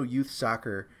was no youth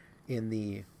soccer in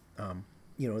the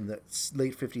in the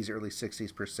late 50s, early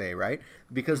 60s per se, right?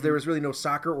 Because there was really no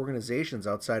soccer organizations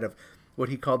outside of what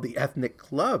he called the ethnic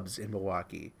clubs in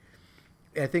Milwaukee.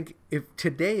 I think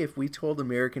if we told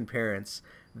American parents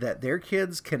that their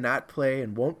kids cannot play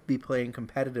and won't be playing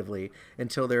competitively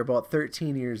until they're about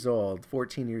 13 years old,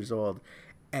 14 years old,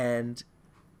 and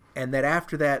that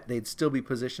after that they'd still be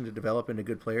positioned to develop into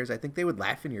good players, I think they would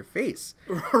laugh in your face.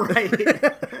 Right.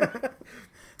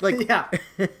 Like, yeah.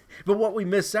 But what we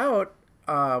miss out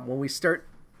when we start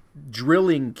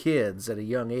drilling kids at a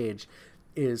young age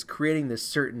is creating this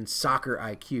certain soccer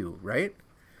IQ, right?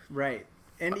 Right.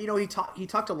 And he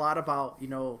talked a lot about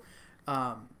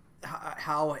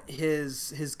how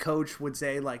his coach would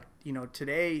say, like,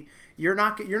 today you're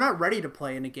not ready to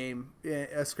play in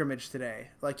a scrimmage today.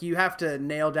 Like, you have to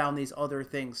nail down these other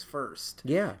things first.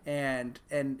 Yeah. And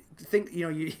think,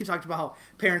 you talked about how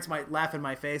parents might laugh in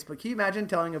my face, but can you imagine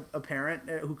telling a parent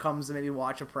who comes to maybe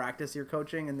watch a practice you're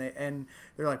coaching and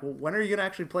they're like, well, when are you going to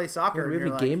actually play soccer? Do we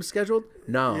have a game scheduled?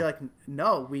 No. You're like,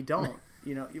 no, we don't.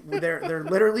 They're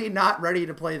literally not ready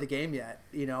to play the game yet,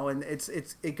 and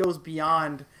it goes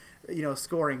beyond,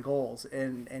 scoring goals,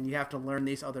 and you have to learn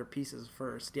these other pieces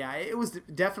first. Yeah, it was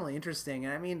definitely interesting.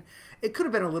 And I mean, it could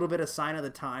have been a little bit of sign of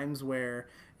the times where,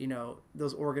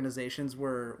 those organizations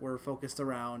were focused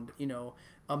around,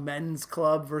 a men's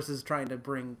club versus trying to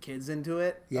bring kids into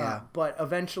it. Yeah. But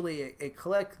eventually it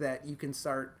clicked that you can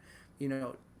start,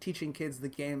 teaching kids the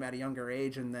game at a younger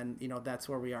age, and then, that's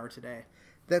where we are today.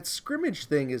 That scrimmage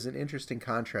thing is an interesting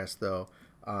contrast, though,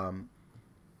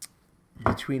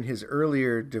 between his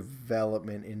earlier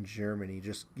development in Germany,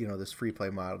 just, this free play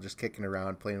model, just kicking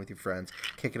around, playing with your friends,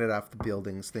 kicking it off the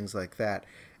buildings, things like that.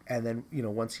 And then,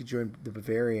 once he joined the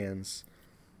Bavarians,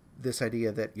 this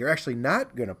idea that you're actually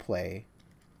not going to play,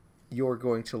 you're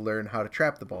going to learn how to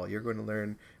trap the ball. You're going to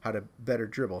learn how to better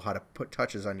dribble, how to put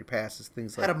touches on your passes,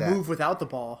 things like that. How to move without the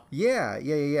ball. Yeah.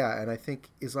 And I think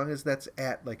as long as that's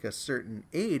at like a certain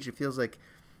age, it feels like,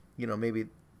 maybe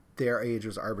their age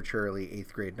was arbitrarily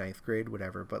 8th grade, 9th grade,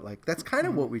 whatever. But like, that's kind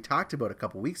of what we talked about a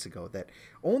couple weeks ago, that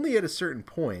only at a certain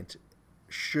point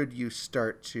should you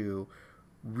start to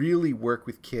really work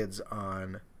with kids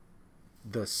on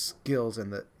the skills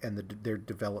and their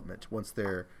development once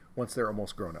they're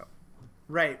almost grown up.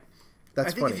 Right.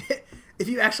 That's funny. If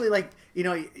you actually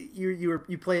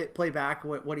you play back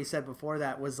what he said before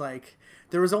that was like,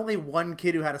 there was only one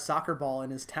kid who had a soccer ball in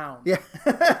his town. Yeah.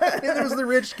 It was the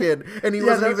rich kid, and he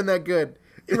wasn't even that good.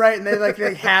 Right. And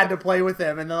they had to play with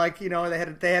him, and they're like, they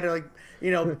had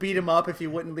to beat him up if he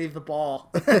wouldn't leave the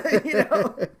ball.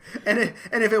 And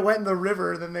if it went in the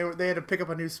river, then they had to pick up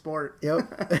a new sport.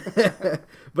 Yep.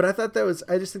 But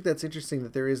I just think that's interesting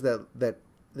that there is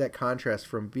that contrast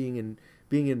from being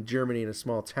in Germany in a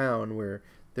small town where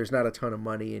there's not a ton of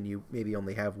money and you maybe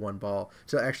only have one ball,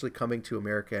 to actually coming to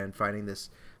America and finding this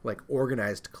like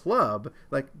organized club,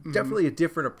 like definitely a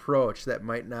different approach that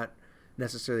might not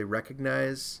necessarily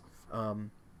recognize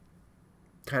kind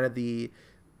of the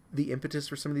impetus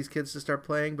for some of these kids to start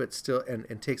playing, but still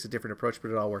and takes a different approach, but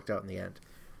it all worked out in the end.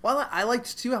 Well, I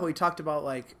liked too how he talked about,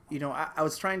 like, I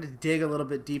was trying to dig a little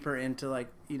bit deeper into, like,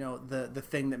 the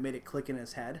thing that made it click in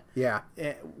his head. Yeah.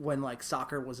 When, like,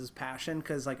 soccer was his passion.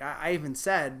 Because, like, I even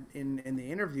said in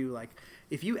the interview, like,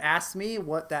 if you ask me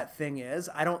what that thing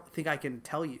is, I don't think I can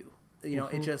tell you.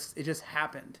 It just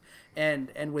happened.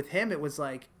 And with him, it was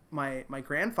like my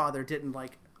grandfather didn't,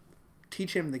 like,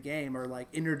 teach him the game or, like,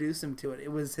 introduce him to it.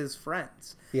 It was his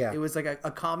friends. Yeah. It was, like,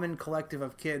 a common collective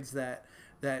of kids that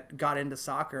got into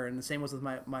soccer. And the same was with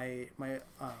my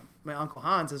Uncle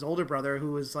Hans, his older brother,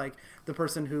 who was like the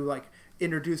person who like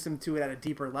introduced him to it at a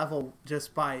deeper level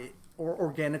just by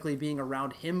organically being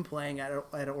around him playing at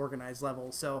an organized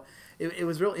level. So it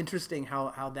was real interesting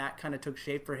how that kind of took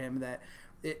shape for him, that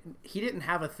he didn't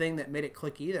have a thing that made it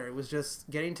click either. It was just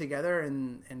getting together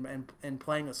and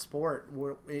playing a sport.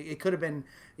 It could have been,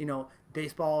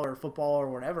 baseball or football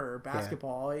or whatever, or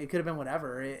basketball. Yeah. It could have been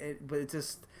whatever. But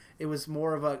it was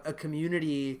more of a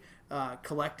community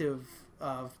collective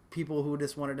of people who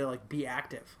just wanted to like be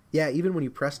active. Yeah, even when you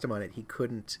pressed him on it, he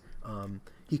couldn't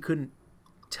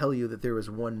tell you that there was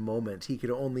one moment. He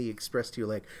could only express to you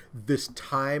like this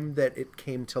time that it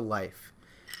came to life.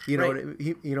 You know,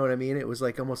 Right. you know what I mean? It was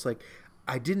like almost like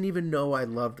I didn't even know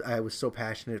I was so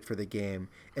passionate for the game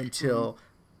until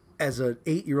as an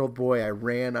 8-year-old boy, I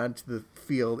ran onto the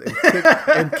field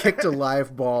and kicked a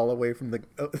live ball away from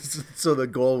so the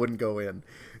goal wouldn't go in.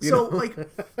 So like,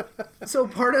 so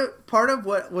part of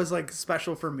what was like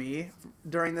special for me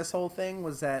during this whole thing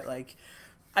was that like,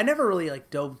 I never really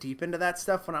like dove deep into that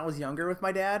stuff when I was younger with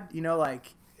my dad. You know,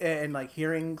 like and like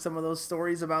hearing some of those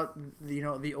stories about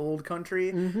the old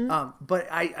country.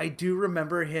 But I do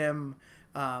remember him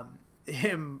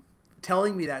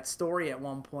telling me that story at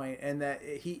one point, and that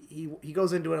he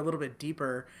goes into it a little bit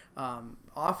deeper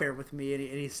off air with me, and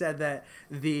he said that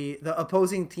the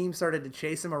opposing team started to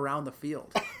chase him around the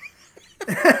field.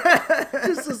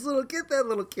 Just this little kid, that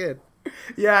little kid.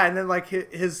 Yeah, and then like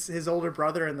his older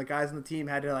brother and the guys on the team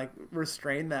had to like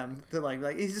restrain them to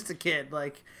like he's just a kid,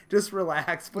 like just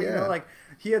relax. But you know, like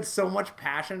he had so much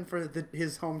passion for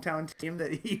his hometown team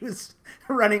that he was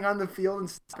running on the field and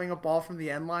stopping a ball from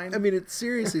the end line. I mean, it's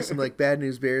seriously some like Bad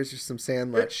News Bears or some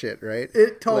Sandlot shit, right?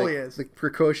 It totally like, is. Like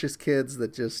precocious kids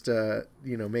that just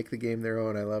make the game their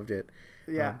own. I loved it.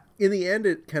 Yeah. In the end,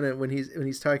 it kind of when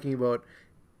he's talking about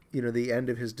the end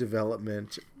of his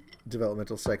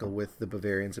developmental cycle with the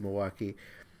Bavarians in Milwaukee,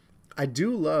 I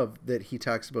do love that he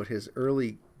talks about his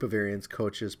early Bavarians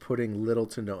coaches putting little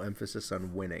to no emphasis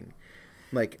on winning.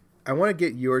 Like, I want to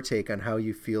get your take on how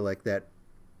you feel like that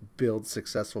builds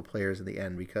successful players in the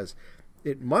end, because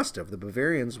it must have. The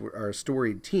Bavarians are a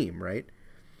storied team, right?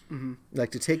 Mm-hmm.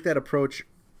 Like, to take that approach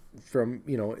from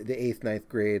the 8th, 9th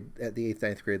grade at the 8th,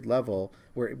 9th grade level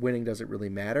where winning doesn't really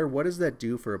matter. What does that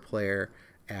do for a player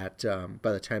at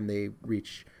by the time they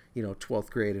reach 12th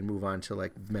grade and move on to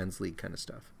like men's league kind of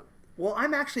stuff? Well,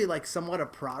 I'm actually like somewhat a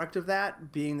product of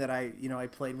that, being that I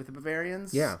played with the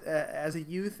Bavarians as a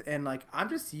youth, and like I'm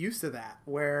just used to that,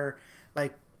 where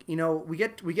like we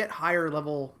get higher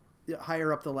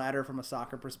up the ladder from a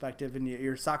soccer perspective, and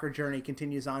your soccer journey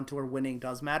continues on to where winning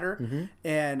does matter,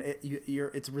 and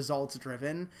it's results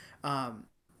driven.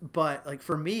 But like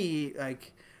for me,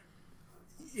 like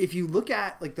if you look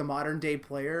at like the modern day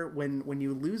player, when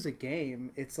you lose a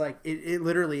game, it's like it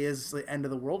literally is the end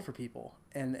of the world for people,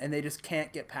 and they just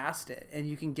can't get past it, and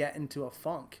you can get into a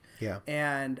funk. Yeah.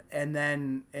 And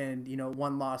then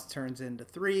one loss turns into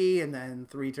 3, and then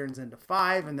 3 turns into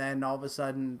 5, and then all of a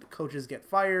sudden the coaches get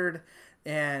fired,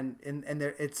 and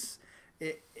there it's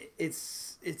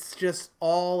just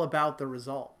all about the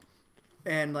result.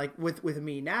 And like with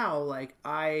me now, like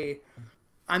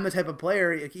I'm the type of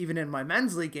player, like even in my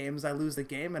men's league games, I lose the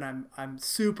game and I'm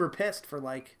super pissed for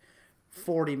like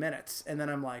 40 minutes, and then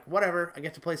I'm like, whatever, I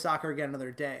get to play soccer again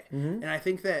another day. And I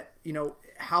think that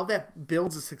how that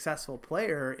builds a successful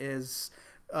player is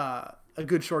a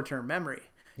good short-term memory.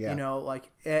 Yeah.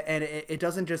 And it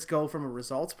doesn't just go from a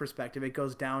results perspective. It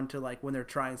goes down to like when they're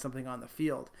trying something on the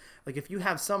field. Like if you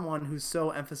have someone who's so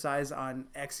emphasized on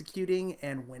executing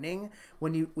and winning,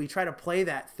 when we try to play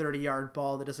that 30-yard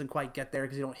ball that doesn't quite get there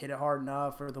because you don't hit it hard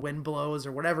enough, or the wind blows,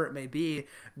 or whatever it may be,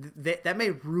 that may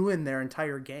ruin their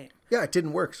entire game. Yeah, it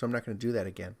didn't work, so I'm not going to do that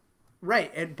again.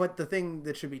 Right, but the thing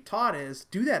that should be taught is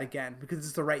do that again, because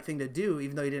it's the right thing to do,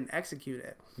 even though you didn't execute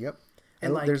it. Yep.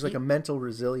 And there's like a mental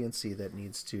resiliency that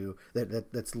needs to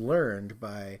that's learned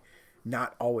by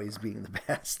not always being the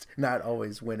best, not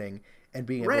always winning, and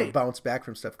being able to bounce back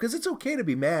from stuff. Because it's okay to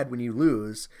be mad when you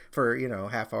lose for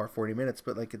half hour, 40 minutes,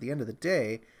 but like at the end of the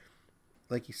day,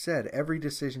 like you said, every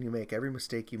decision you make, every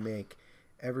mistake you make,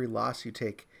 every loss you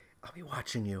take, I'll be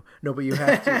watching you. No, but you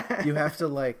have to you have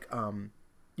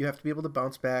to be able to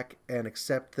bounce back and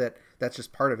accept that that's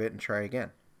just part of it and try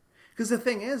again. Because the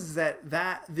thing is that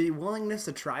the willingness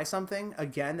to try something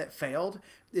again that failed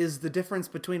is the difference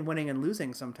between winning and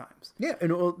losing sometimes. Yeah,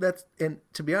 and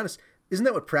to be honest, isn't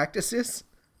that what practice is?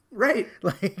 Right.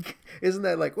 Like, isn't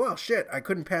that like, well, shit, I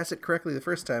couldn't pass it correctly the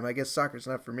first time. I guess soccer's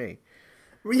not for me.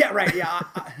 Yeah, right. Yeah,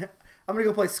 I'm gonna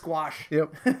go play squash.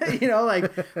 Yep.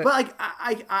 But like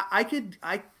I could.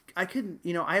 I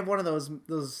have one of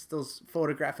those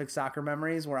photographic soccer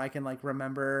memories where I can like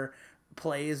remember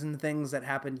plays and things that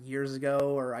happened years ago,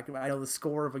 or I know the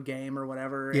score of a game or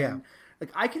whatever. Yeah. And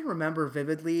like I can remember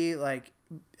vividly, like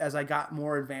as I got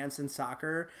more advanced in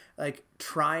soccer, like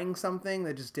trying something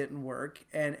that just didn't work,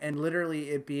 and literally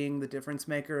it being the difference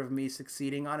maker of me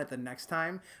succeeding on it the next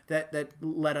time that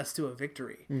led us to a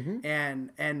victory.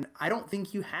 And I don't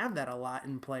think you have that a lot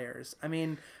in players. I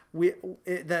mean,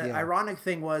 ironic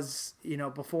thing was,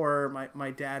 before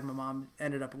my dad and my mom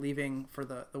ended up leaving for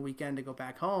the weekend to go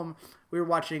back home, we were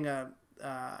watching it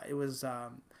was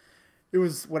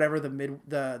whatever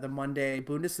the Monday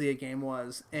Bundesliga game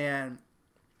was, and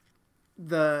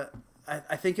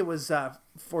I think it was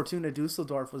Fortuna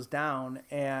Dusseldorf was down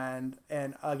and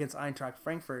against Eintracht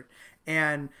Frankfurt,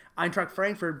 and Eintracht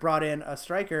Frankfurt brought in a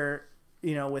striker,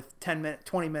 with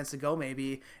 20 minutes to go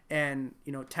maybe, and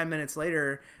 10 minutes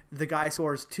later the guy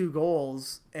scores 2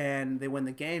 goals and they win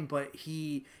the game. But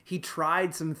he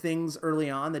tried some things early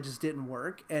on that just didn't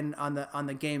work, and on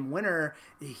the game winner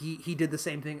he did the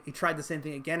same thing. He tried the same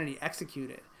thing again and he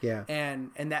executed. Yeah.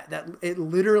 And that it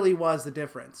literally was the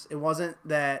difference. It wasn't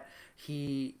that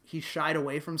he shied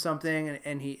away from something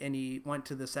and he went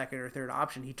to the second or third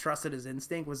option. He trusted his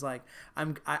instinct, was like,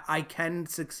 I can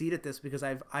succeed at this because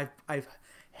I've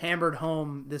hammered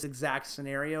home this exact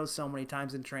scenario so many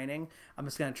times in training. I'm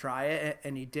just going to try it.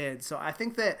 And he did. So I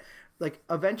think that like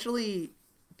eventually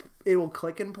it will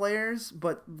click in players,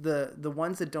 but the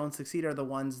ones that don't succeed are the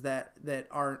ones that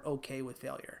aren't okay with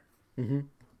failure. Mm-hmm.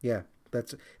 Yeah.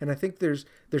 And I think there's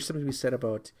something to be said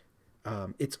about,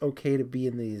 it's okay to be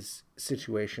in these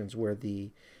situations where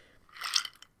the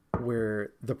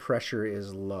pressure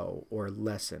is low or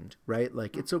lessened, right?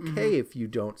 Like it's okay if you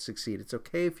don't succeed. It's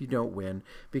okay if you don't win,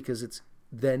 because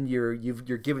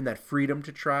you're given that freedom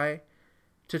to try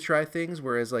things.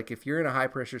 Whereas like if you're in a high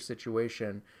pressure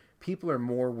situation, people are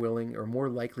more willing or more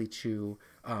likely to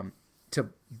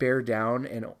bear down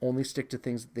and only stick to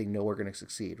things that they know are going to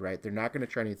succeed, right? They're not going to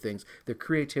try new things. Their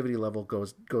creativity level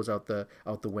goes out the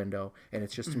window, and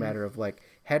it's just a matter of like,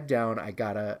 head down, I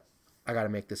gotta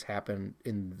make this happen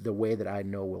in the way that I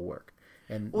know will work.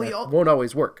 And that won't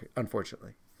always work,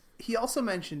 unfortunately. He also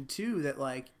mentioned too that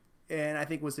like, and I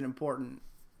think was an important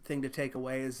thing to take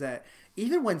away, is that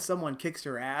even when someone kicks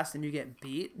your ass and you get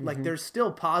beat, like there's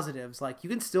still positives. Like you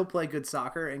can still play good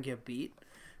soccer and get beat.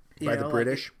 By the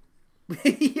British?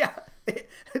 Yeah.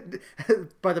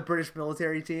 By the British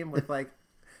military team with like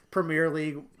Premier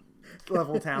League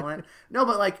level talent. No,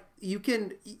 but like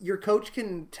the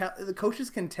coaches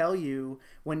can tell you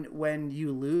when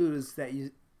you lose that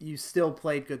you still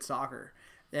played good soccer,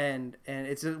 and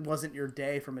it wasn't your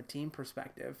day from a team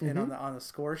perspective and on the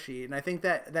score sheet. And I think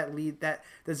that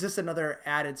there's just another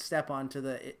added step onto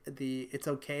the it's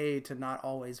okay to not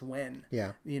always win.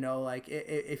 Yeah. Like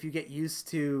if you get used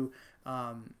to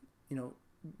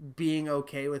being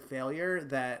okay with failure,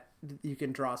 that you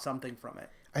can draw something from it.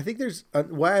 I think there's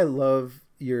why I love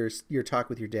your talk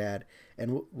with your dad,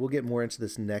 and we'll get more into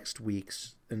this next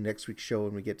week's show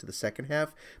when we get to the second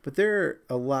half. But there's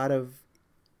a lot of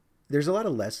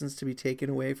lessons to be taken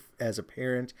away as a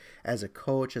parent, as a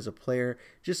coach, as a player,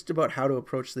 just about how to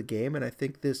approach the game. And I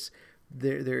think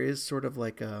there is sort of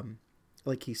like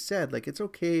he said, like it's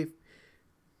okay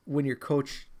when your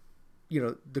coach,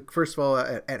 first of all,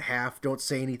 at half, don't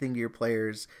say anything to your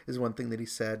players is one thing that he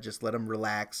said. Just let them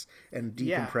relax and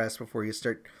decompress before you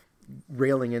start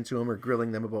railing into them or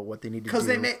grilling them about what they need to do. Because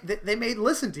they may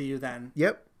listen to you then.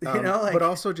 Yep. But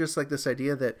also just like this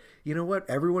idea that,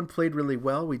 everyone played really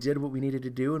well. We did what we needed to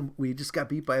do, and we just got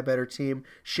beat by a better team.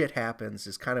 Shit happens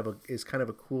is kind of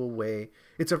a cool way.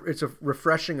 It's a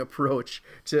refreshing approach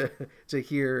to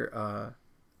hear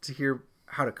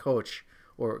how to coach,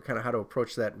 or kind of how to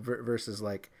approach that versus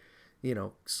like,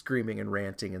 screaming and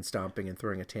ranting and stomping and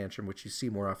throwing a tantrum, which you see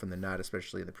more often than not,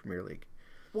 especially in the Premier League.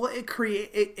 Well, it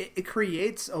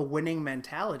creates a winning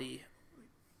mentality,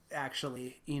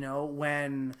 actually,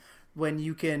 when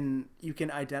you can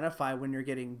identify when you're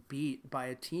getting beat by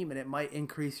a team, and it might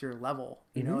increase your level.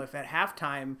 If at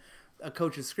halftime a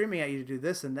coach is screaming at you to do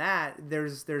this and that,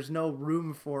 there's no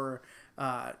room for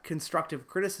constructive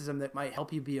criticism that might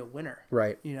help you be a winner.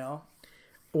 Right.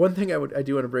 One thing I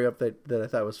do want to bring up that I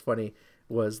thought was funny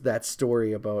was that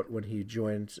story about when he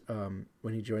joined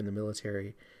the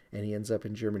military, and he ends up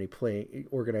in Germany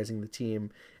organizing the team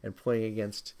and playing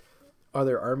against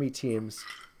other army teams,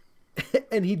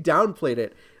 and he downplayed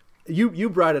it. You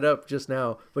brought it up just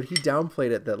now, but he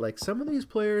downplayed it that like some of these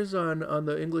players on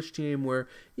the English team were,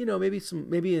 maybe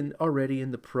already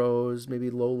in the pros, maybe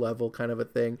low level kind of a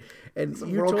thing. And some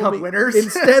you World told Cup me winners.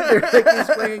 Instead, they're like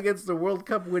he's playing against the World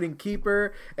Cup winning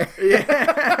keeper.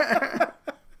 Yeah.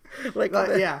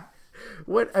 Yeah.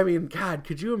 God,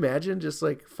 could you imagine just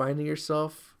like finding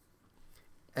yourself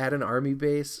at an army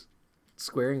base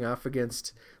squaring off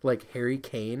against like Harry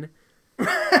Kane?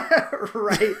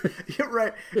 Right. You're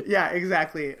right. Yeah,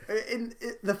 exactly. And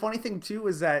the funny thing too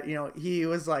was that, he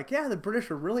was like, yeah, the British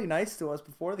were really nice to us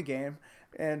before the game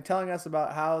and telling us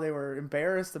about how they were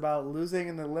embarrassed about losing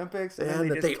in the Olympics, and then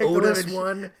that they owed us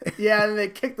one. Yeah, and they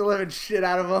kicked the living shit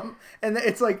out of them. And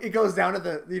it's like it goes down to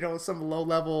the some low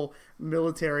level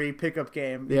military pickup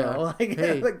game.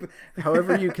 Hey,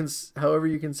 however you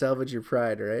can salvage your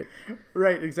pride, right?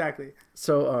 Right, exactly.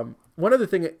 So one other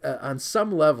thing on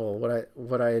some level,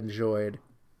 what I enjoyed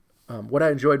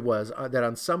was that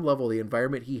on some level the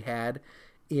environment he had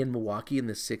in Milwaukee in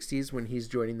the '60s when he's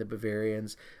joining the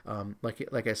Bavarians,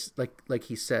 like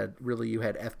he said, really you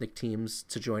had ethnic teams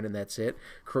to join and that's it.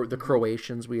 The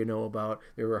Croatians we know about,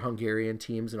 there were Hungarian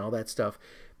teams and all that stuff.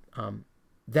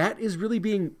 That is really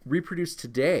being reproduced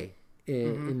today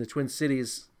in the Twin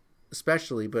Cities,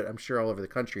 especially, but I'm sure all over the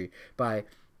country by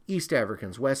East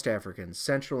Africans, West Africans,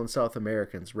 Central and South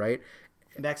Americans, right?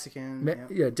 Mexican,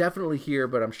 yeah, definitely here,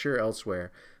 but I'm sure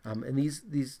elsewhere. And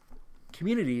these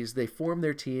communities, they form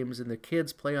their teams, and the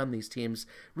kids play on these teams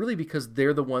really because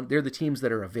they're the teams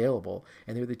that are available,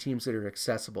 and they're the teams that are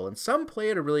accessible. And some play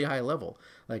at a really high level.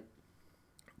 Like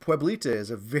Pueblita is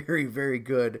a very, very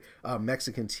good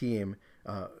Mexican team,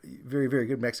 very, very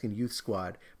good Mexican youth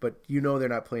squad. But they're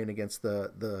not playing against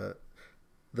the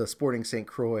Sporting St.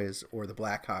 Croix or the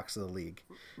Blackhawks of the league,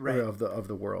 right, of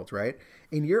the world, right?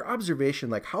 In your observation,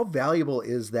 like how valuable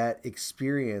is that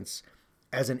experience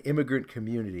as an immigrant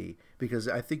community? Because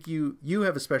I think you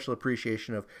have a special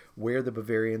appreciation of where the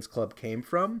Bavarians club came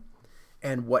from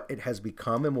and what it has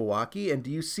become in Milwaukee. And do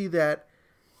you see that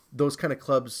those kind of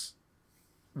clubs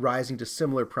rising to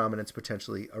similar prominence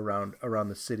potentially around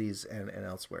the cities and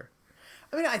elsewhere?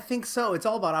 I mean, I think so. It's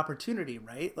all about opportunity,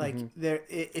 right? Like,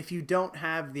 if you don't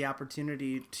have the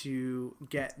opportunity to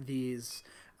get these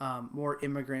more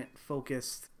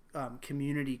immigrant-focused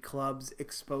community clubs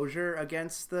exposure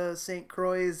against the St.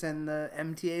 Croix and the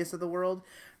MTAs of the world,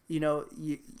 you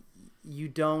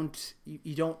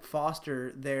don't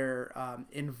foster their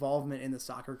involvement in the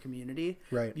soccer community.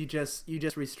 Right. You just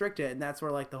restrict it, and that's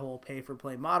where like the whole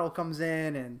pay-for-play model comes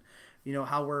in, and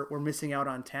how we're missing out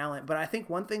on talent. But I think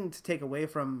one thing to take away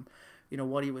from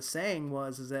what he was saying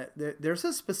is that there's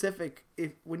a specific,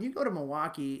 when you go to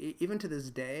Milwaukee, even to this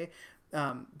day,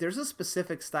 there's a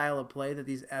specific style of play that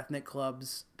these ethnic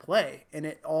clubs play, and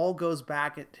it all goes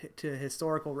back to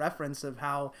historical reference of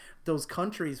how those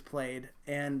countries played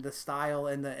and the style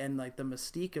and the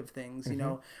mystique of things.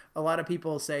 A lot of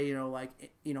people say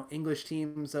English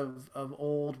teams of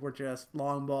old were just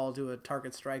long ball to a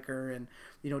target striker, and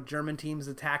German teams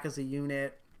attack as a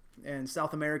unit, and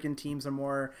South American teams are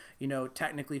more,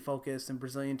 technically focused, and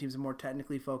Brazilian teams are more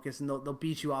technically focused, and they'll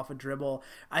beat you off a dribble.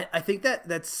 I think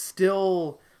that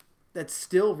still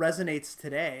resonates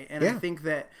today, and yeah. I think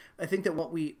that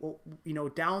what we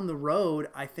down the road,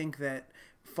 I think that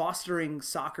fostering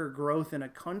soccer growth in a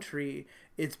country,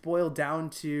 it's boiled down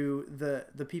to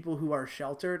the people who are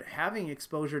sheltered having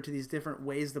exposure to these different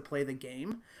ways to play the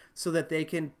game, so that they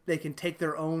can take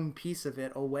their own piece of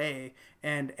it away,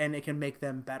 and it can make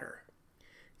them better.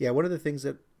 Yeah, one of the things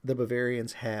that the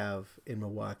Bavarians have in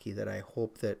Milwaukee that I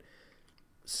hope that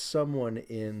someone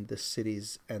in the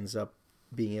cities ends up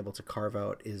being able to carve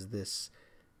out is this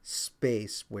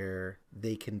space where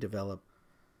they can develop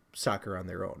soccer on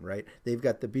their own, right? They've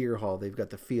got the beer hall, they've got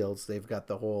the fields, they've got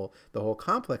the whole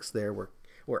complex there where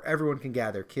everyone can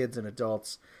gather, kids and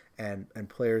adults and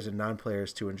players and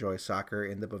non-players, to enjoy soccer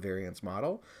in the Bavarians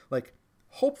model. Like,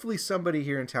 hopefully somebody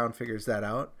here in town figures that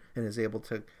out and is able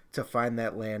to find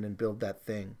that land and build that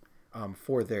thing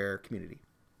for their community.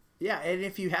 Yeah, and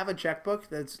if you have a checkbook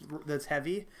that's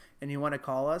heavy and you want to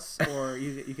call us, or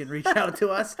you can reach out to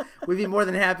us, we'd be more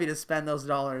than happy to spend those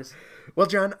dollars. Well,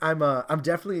 John, I'm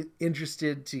definitely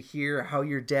interested to hear how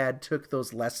your dad took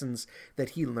those lessons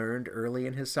that he learned early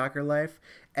in his soccer life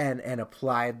and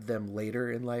applied them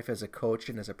later in life as a coach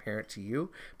and as a parent to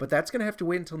you. But that's going to have to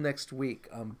wait until next week.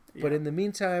 But in the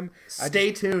meantime,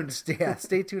 stay tuned.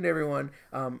 Stay tuned, everyone.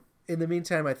 In the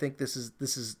meantime, I think this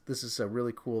is a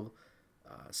really cool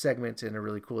segment and a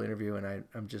really cool interview, and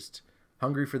I'm just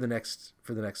hungry for the next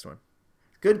one.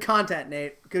 Good content,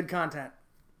 Nate. Good content.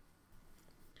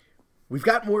 We've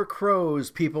got more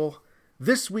Crows, people.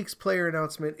 This week's player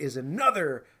announcement is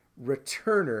another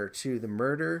returner to the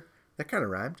murder. That kind of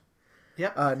rhymed.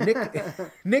 Yep.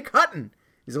 Nick Hutton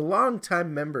is a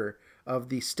longtime member of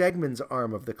the Stegman's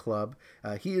arm of the club.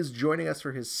 He is joining us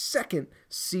for his second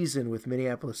season with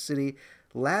Minneapolis City.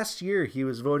 Last year, he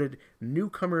was voted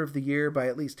Newcomer of the Year by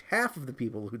at least half of the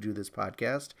people who do this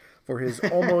podcast for his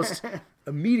almost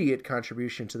immediate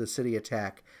contribution to the city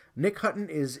attack. Nick Hutton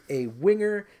is a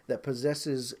winger that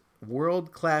possesses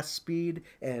world-class speed,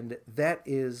 and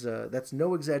that's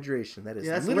no exaggeration. That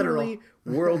is literally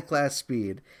world-class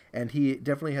speed, and he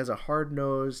definitely has a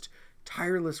hard-nosed,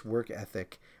 tireless work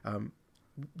ethic. Did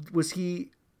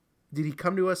he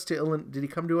come with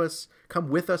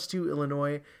us to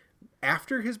Illinois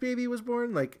after his baby was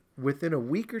born? Like within a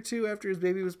week or two after his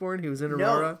baby was born, he was in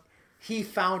Aurora? No, he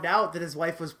found out that his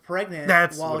wife was pregnant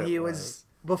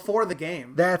before the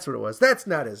game. That's what it was. That's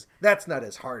not as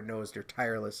hard nosed or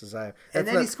tireless as I. And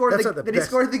then he scored the game winner. Then he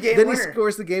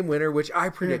scores the game winner, which I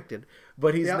predicted,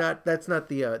 but he's not. That's not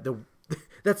the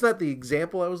that's not the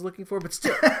example I was looking for. But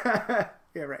still,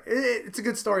 yeah, right. It's a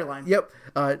good storyline. Yep.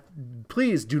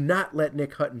 Please do not let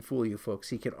Nick Hutton fool you, folks.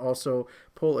 He can also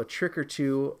pull a trick or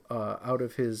two out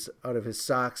of his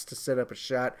socks to set up a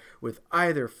shot with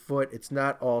either foot. It's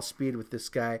not all speed with this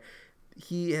guy.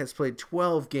 He has played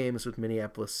 12 games with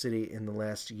Minneapolis City in the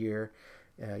last year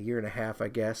and a half, I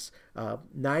guess.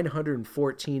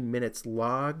 914 minutes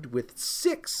logged with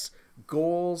 6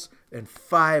 goals and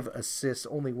 5 assists,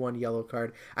 only 1 yellow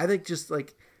card. I think just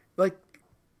like I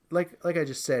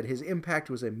just said, his impact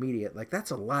was immediate. Like,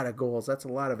 that's a lot of goals. That's a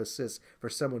lot of assists for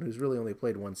someone who's really only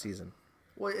played 1 season.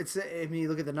 Well, you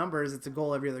look at the numbers, it's a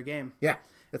goal every other game. Yeah,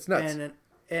 that's nuts.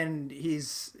 And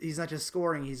he's not just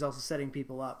scoring, he's also setting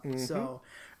people up. Mm-hmm. So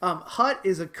Hut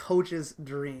is a coach's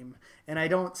dream, and I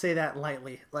don't say that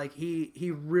lightly. Like,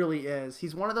 he really is.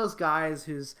 He's one of those guys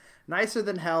who's nicer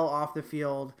than hell off the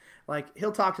field. Like,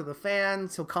 he'll talk to the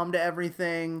fans, he'll come to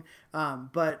everything,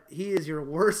 but he is your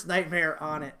worst nightmare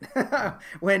on it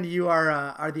when you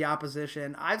are the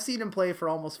opposition. I've seen him play for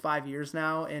almost 5 years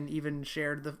now, and even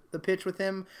shared the pitch with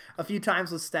him a few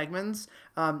times with Stegmans,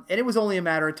 and it was only a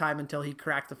matter of time until he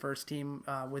cracked the first team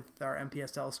with our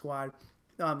MPSL squad.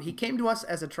 He came to us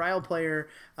as a trial player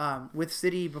with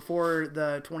City before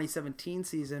the 2017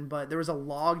 season, but there was a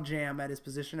log jam at his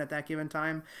position at that given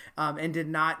time, and it did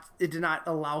not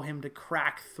allow him to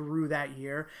crack through that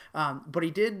year. But he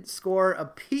did score a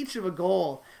peach of a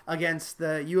goal against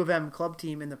the U of M club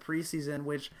team in the preseason,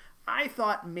 which I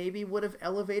thought maybe would have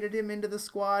elevated him into the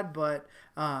squad, but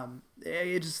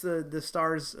it just the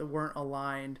stars weren't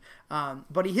aligned.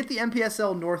 But he hit the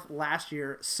MPSL North last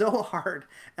year so hard,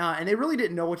 and they really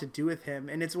didn't know what to do with him.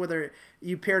 And it's whether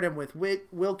you paired him with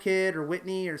Will Kidd or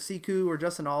Whitney or Siku or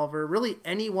Justin Oliver, really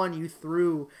anyone you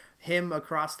threw him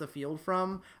across the field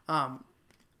from.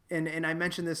 And I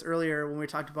mentioned this earlier when we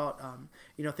talked about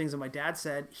things that my dad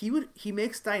said. He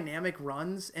makes dynamic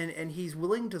runs and he's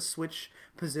willing to switch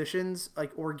positions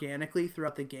like organically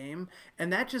throughout the game,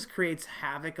 and that just creates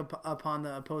havoc upon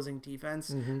the opposing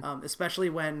defense, especially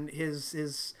when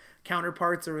his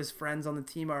counterparts or his friends on the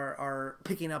team are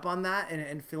picking up on that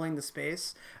and filling the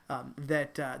space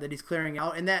that he's clearing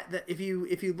out. And that if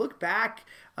you look back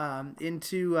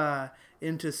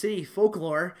into City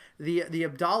folklore, the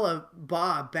Abdallah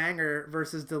Ba banger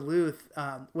versus Duluth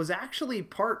was actually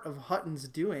part of Hutton's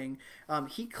doing.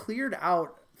 He cleared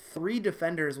out 3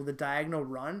 defenders with a diagonal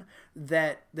run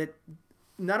that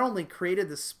not only created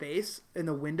the space in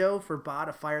the window for Ba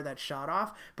to fire that shot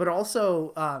off, but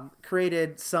also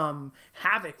created some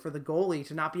havoc for the goalie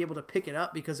to not be able to pick it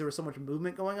up because there was so much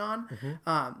movement going on.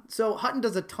 Mm-hmm. So Hutton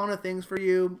does a ton of things for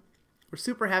you. We're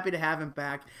super happy to have him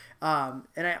back.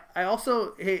 And I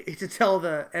also hate to tell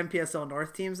the MPSL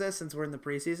North teams this since we're in the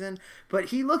preseason, but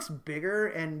he looks bigger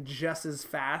and just as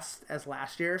fast as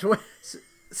last year.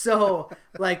 So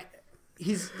like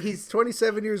he's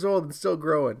 27 years old and still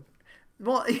growing.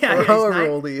 Well, yeah, or however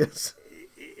old he is.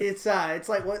 It's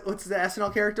like what's the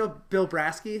SNL character? Bill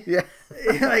Brasky. Yeah.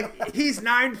 Like, he's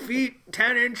 9 feet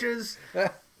 10 inches,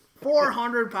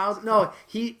 400 pounds. No,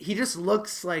 he just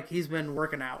looks like he's been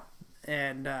working out.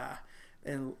 And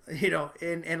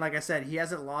like I said, he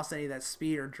hasn't lost any of that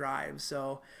speed or drive.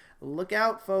 So look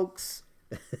out, folks.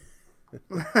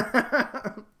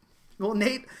 Well,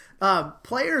 Nate,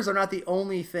 players are not the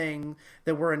only thing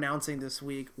that we're announcing this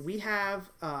week. We have,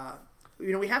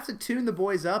 we have to tune the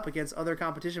boys up against other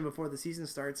competition before the season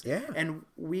starts. Yeah. And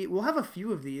we'll have a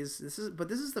few of these. This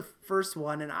is the first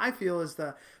one, and I feel is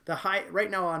the high right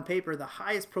now on paper, the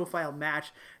highest profile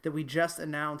match that we just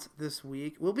announced this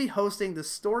week. We'll be hosting the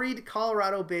storied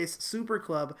Colorado-based super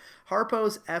club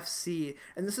Harpo's FC,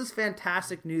 and this is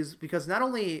fantastic news because not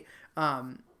only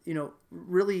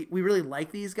we really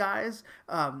like these guys,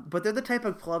 but they're the type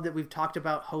of club that we've talked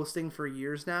about hosting for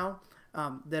years now,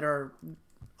 that are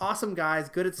awesome guys,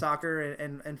 good at soccer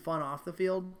and fun off the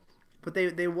field. But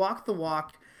they walk the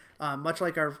walk, much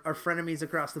like our frenemies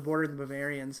across the border, the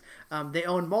Bavarians. They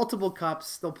own multiple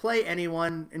cups. They'll play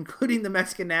anyone, including the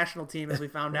Mexican national team, as we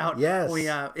found out. Yes. We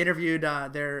interviewed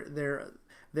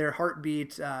their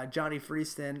heartbeat, Johnny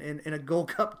Freeston, in a Gold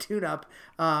Cup tune-up.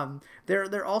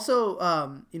 They're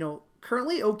also,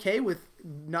 currently okay with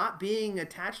not being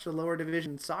attached to lower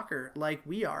division soccer like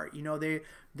we are. You know, they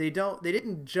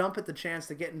didn't jump at the chance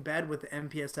to get in bed with the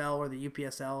MPSL or the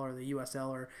UPSL or the USL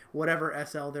or whatever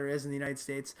SL there is in the United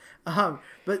States.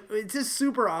 But it's just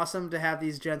super awesome to have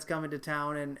these gents come into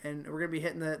town, and we're going to be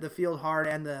hitting the field hard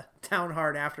and the town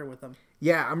hard after with them.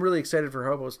 Yeah, I'm really excited for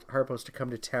Harpo's to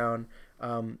come to town.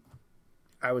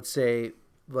 I would say,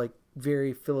 like,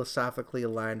 very philosophically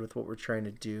aligned with what we're trying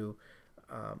to do.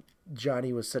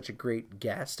 Johnny was such a great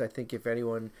guest. I think if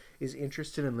anyone is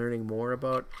interested in learning more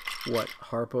about what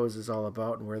Harpo's is all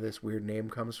about and where this weird name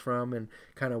comes from and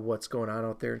kind of what's going on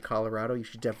out there in Colorado, you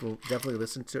should definitely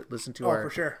listen to our for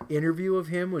sure. interview of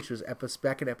him, which was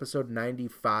back in episode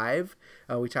 95.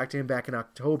 We talked to him back in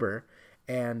October,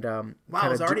 and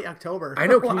wow, it's already October. I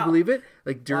know. Can you believe it?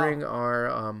 Like during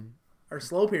our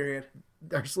slow period.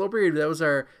 Our slow period, that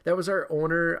was our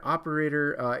owner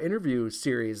operator interview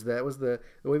series. That was the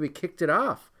way we kicked it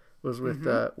off, was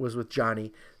with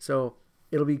Johnny. So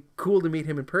it'll be cool to meet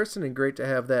him in person, and great to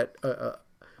have that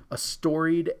a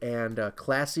storied and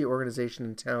classy organization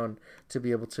in town to be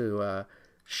able to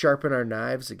sharpen our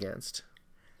knives against.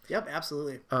 Yep,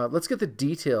 absolutely. Let's get the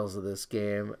details of this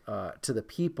game to the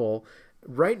people.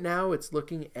 Right now, it's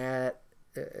looking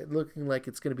like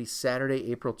it's going to be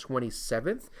Saturday, April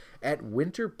 27th at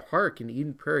Winter Park in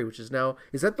Eden Prairie, which is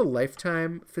that the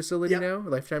Lifetime facility now?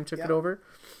 Lifetime took it over?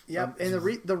 Yep, and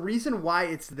the reason why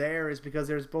it's there is because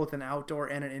there's both an outdoor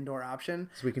and an indoor option.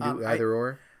 So we can do either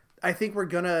or? I think we're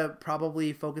going to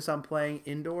probably focus on playing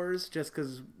indoors just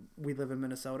because we live in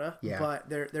Minnesota. Yeah. But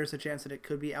there's a chance that it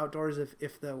could be outdoors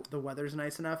if the weather's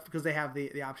nice enough, because they have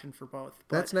the option for both.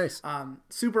 But, that's nice.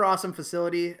 Super awesome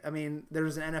facility. I mean,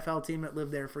 there's an NFL team that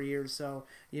lived there for years, so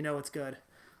it's good.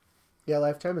 Yeah,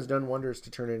 Lifetime has done wonders to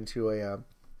turn it into a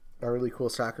really cool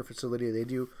soccer facility. They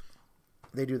do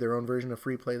their own version of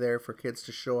free play there for kids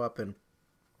to show up, and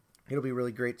it'll be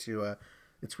really great to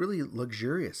it's really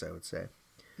luxurious, I would say.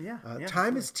 Yeah.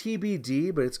 Time is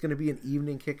TBD, but it's going to be an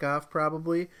evening kickoff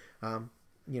probably.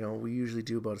 We usually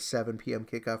do about a 7 p.m.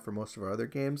 kickoff for most of our other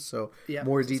games, so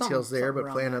more details there, but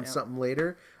plan on something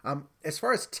later. As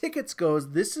far as tickets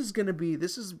goes, this is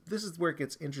where it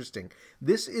gets interesting.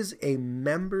 This is a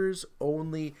members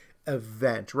only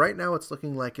event. Right now it's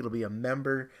looking like it'll be a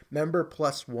member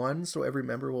plus one, so every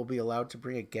member will be allowed to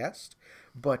bring a guest,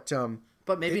 but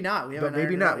maybe not.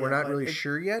 We're not really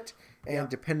sure yet. And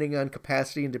depending on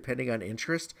capacity and depending on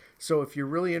interest. So if you're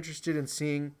really interested in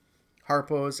seeing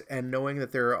Harpo's and knowing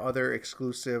that there are other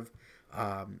exclusive,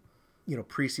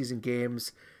 preseason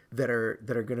games that are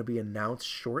going to be announced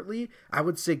shortly, I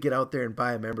would say get out there and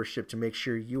buy a membership to make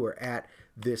sure you are at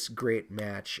this great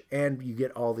match and you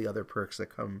get all the other perks that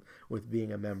come with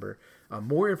being a member.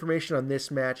 More information on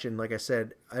this match and, like I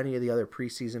said, any of the other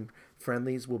preseason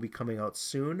friendlies will be coming out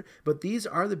soon. But these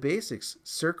are the basics.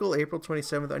 Circle April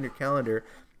 27th on your calendar.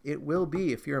 It will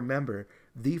be, if you're a member,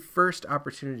 the first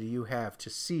opportunity you have to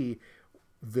see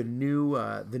the new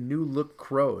look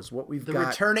Crows. What we've got. The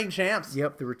returning champs.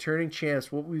 Yep, the returning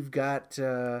champs. What we've got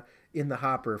in the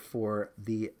hopper for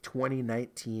the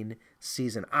 2019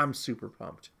 season. I'm super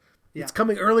pumped. Yeah. It's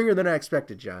coming earlier than I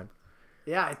expected, John.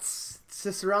 Yeah, it's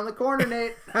just around the corner,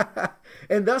 Nate.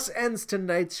 And thus ends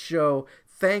tonight's show.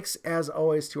 Thanks, as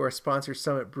always, to our sponsor,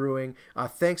 Summit Brewing.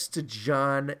 Thanks to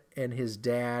John and his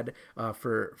dad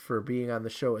for being on the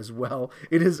show as well.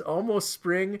 It is almost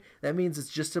spring. That means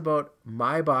it's just about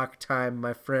Maibach time,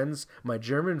 my friends, my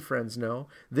German friends know.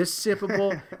 This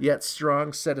sippable yet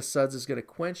strong set of suds is going to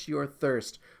quench your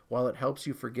thirst while it helps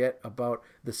you forget about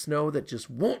the snow that just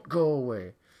won't go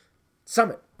away.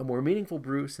 Summit, a more meaningful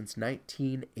brew since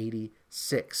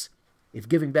 1986. If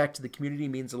giving back to the community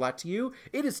means a lot to you,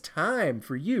 it is time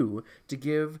for you to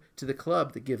give to the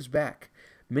club that gives back.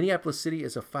 Minneapolis City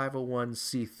is a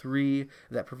 501c3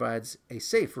 that provides a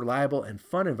safe, reliable, and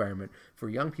fun environment for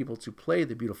young people to play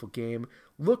the beautiful game.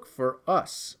 Look for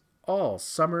us all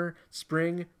summer,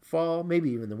 spring, fall,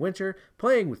 maybe even the winter,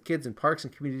 playing with kids in parks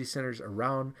and community centers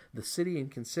around the city, and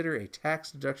consider a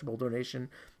tax-deductible donation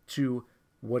to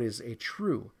what is a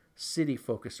true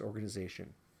city-focused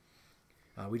organization.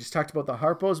 We just talked about the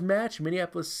Harpo's match.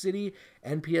 Minneapolis City,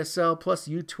 NPSL plus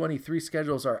U23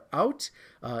 schedules are out,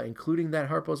 including that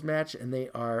Harpo's match, and they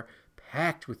are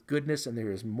packed with goodness, and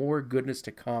there is more goodness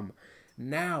to come.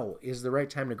 Now is the right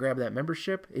time to grab that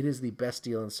membership. It is the best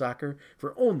deal in soccer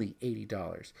for only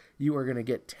 $80. You are going to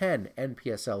get 10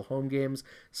 NPSL home games,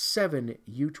 7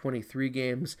 U23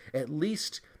 games, at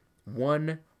least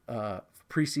one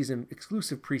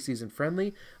exclusive preseason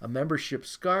friendly, a membership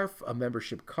scarf, a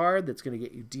membership card that's going to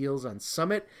get you deals on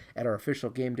Summit at our official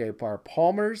game day bar,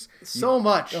 Palmer's.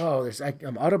 Much. Oh,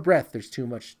 I'm out of breath. There's too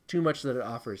much that it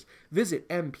offers. Visit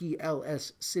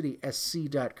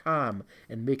mplscitysc.com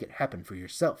and make it happen for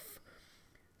yourself.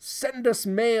 Send us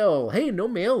mail. Hey, no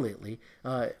mail lately.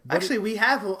 Actually, we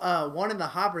have one in the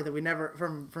hopper that we never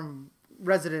from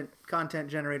resident content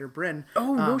generator Bryn.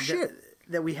 Oh, no shit.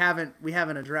 That we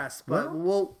haven't addressed, but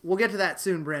we'll get to that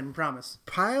soon, Bryn. Promise.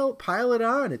 Pile it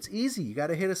on. It's easy. You got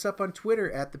to hit us up on Twitter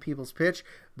at The People's Pitch,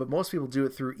 but most people do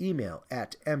it through email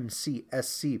at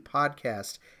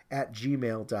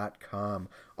mcscpodcast@gmail.com.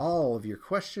 All of your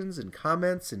questions and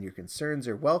comments and your concerns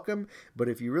are welcome, but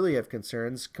if you really have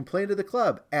concerns, complain to the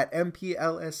club at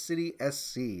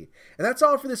mplscitysc. And that's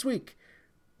all for this week.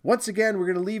 Once again, we're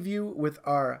going to leave you with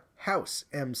our house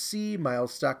MC,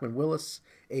 Miles Stockman-Willis,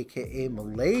 a.k.a.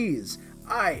 Malaise.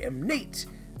 I am Nate.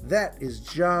 That is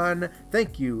John.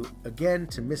 Thank you again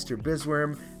to Mr.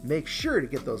 Bizworm. Make sure to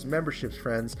get those memberships,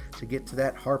 friends, to get to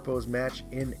that Harpo's match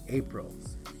in April.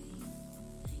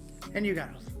 And you got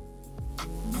it.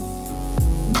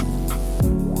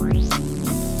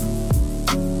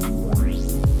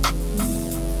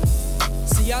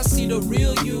 I see the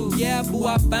real you, yeah, boo,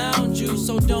 I found you.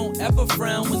 So don't ever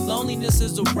frown when loneliness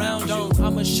is around you.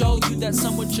 I'ma show you that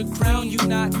someone should crown you,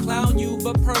 not clown you,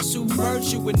 but pursue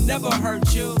virtue would never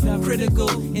hurt you. Critical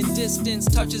in distance,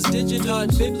 touch is digital,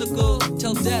 biblical.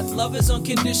 Till death, love is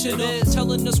unconditional.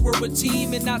 Telling us we're a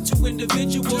team and not two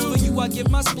individuals. For you, I give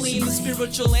my spleen, the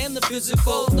spiritual and the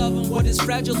physical. Loving what is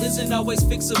fragile isn't always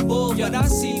fixable, but I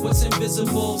see what's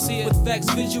invisible. See it with facts,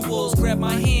 visuals. Grab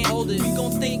my hand, hold it. We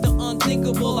gon' think the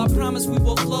unthinkable. I promise we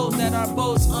will float, that our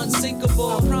boat's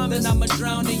unsinkable. I promise I'ma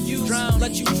drown in you,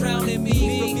 let you drown in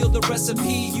me. Reveal the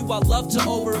recipe, you I love to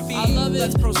overfeed. I love it.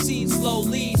 Let's proceed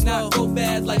slowly, not go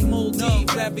bad like moldy.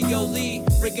 Ravioli,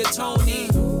 rigatoni.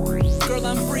 Girl,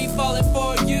 I'm free falling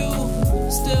for you.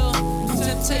 Still,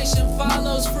 temptation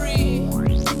follows free.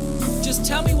 Just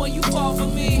tell me when you fall for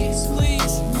me,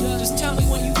 please. Just tell me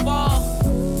when you fall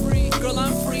free. Girl,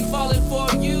 I'm free falling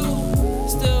for you.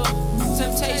 Still,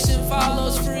 temptation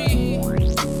follows free.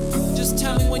 Just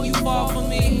tell me when you fall for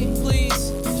me,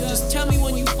 please. Just tell me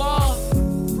when you fall.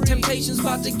 Temptation's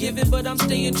about to give in, but I'm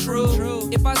staying true.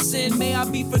 If I sin, may I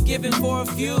be forgiven for a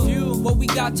few. What we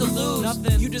got to lose?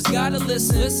 Nothing. You just gotta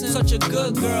listen. Such a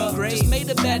good girl. Great. Just made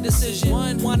a bad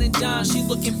decision. One and done. She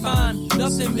looking fine.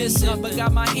 Nothing missing. But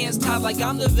got my hands tied like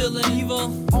I'm the villain.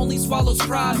 Evil only swallows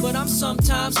pride, but I'm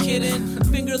sometimes kidding.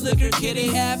 Finger licker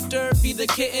kitty after be the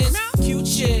kittens. Cute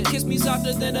shit. Kiss me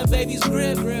softer than a baby's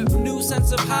grip. New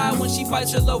sense of high when she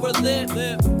bites her lower lip.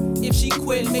 If she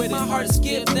quit, make my heart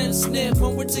skip, then snip.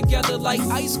 When we're together like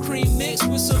ice cream mixed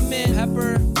with some mint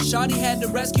pepper. Shawty had to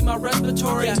rescue my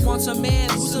respiratory. Wants a man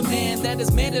who's a man, that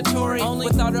is mandatory. Only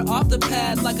without her off the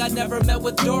pad, like I never met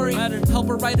with Dory. Help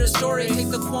her write her story, take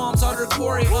the qualms out her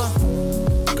quarry.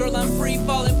 Girl, I'm free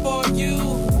falling for you.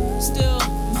 Still,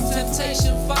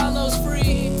 temptation follows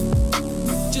free.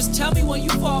 Just tell me when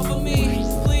you fall for me,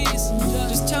 please.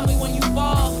 Just tell me when you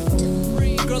fall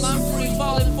free. Girl, I'm free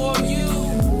falling for you.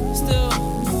 Still,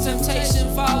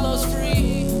 temptation follows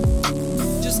free.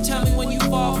 Just tell me when you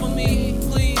fall for me,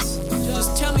 please.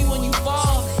 Just tell me when you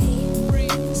fall free.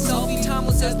 Selfie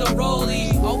Thomas as the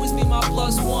rollie. Always be my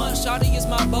plus one. Shawty is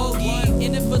my bogey.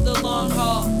 In it for the long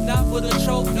haul, not for the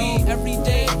trophy. Every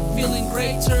day, feeling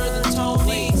greater than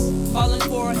Tony. Falling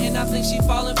for her, and I think she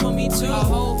falling for me too. I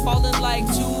hope falling like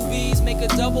two V's, make a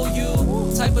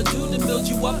W. Type of dude to build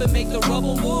you up and make the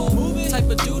rubble move. Type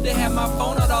of dude to have my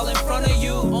phone out all in front of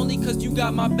you. Only cause you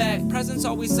got my back. Presence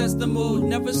always sets the mood.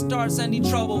 Never starts any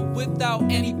trouble without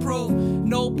any proof.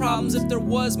 No problems if there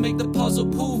was, make the puzzle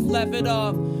poof. Laugh it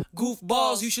off.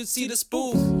 Goofballs, you should see the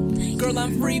spoof. Girl,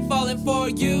 I'm free falling for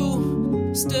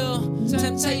you. Still,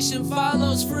 temptation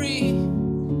follows free.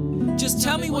 Just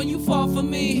tell me when you fall for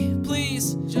me,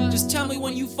 please. Just tell me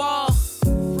when you fall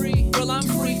free. Girl, I'm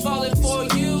free falling for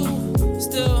you.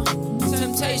 Still,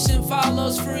 temptation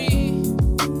follows free.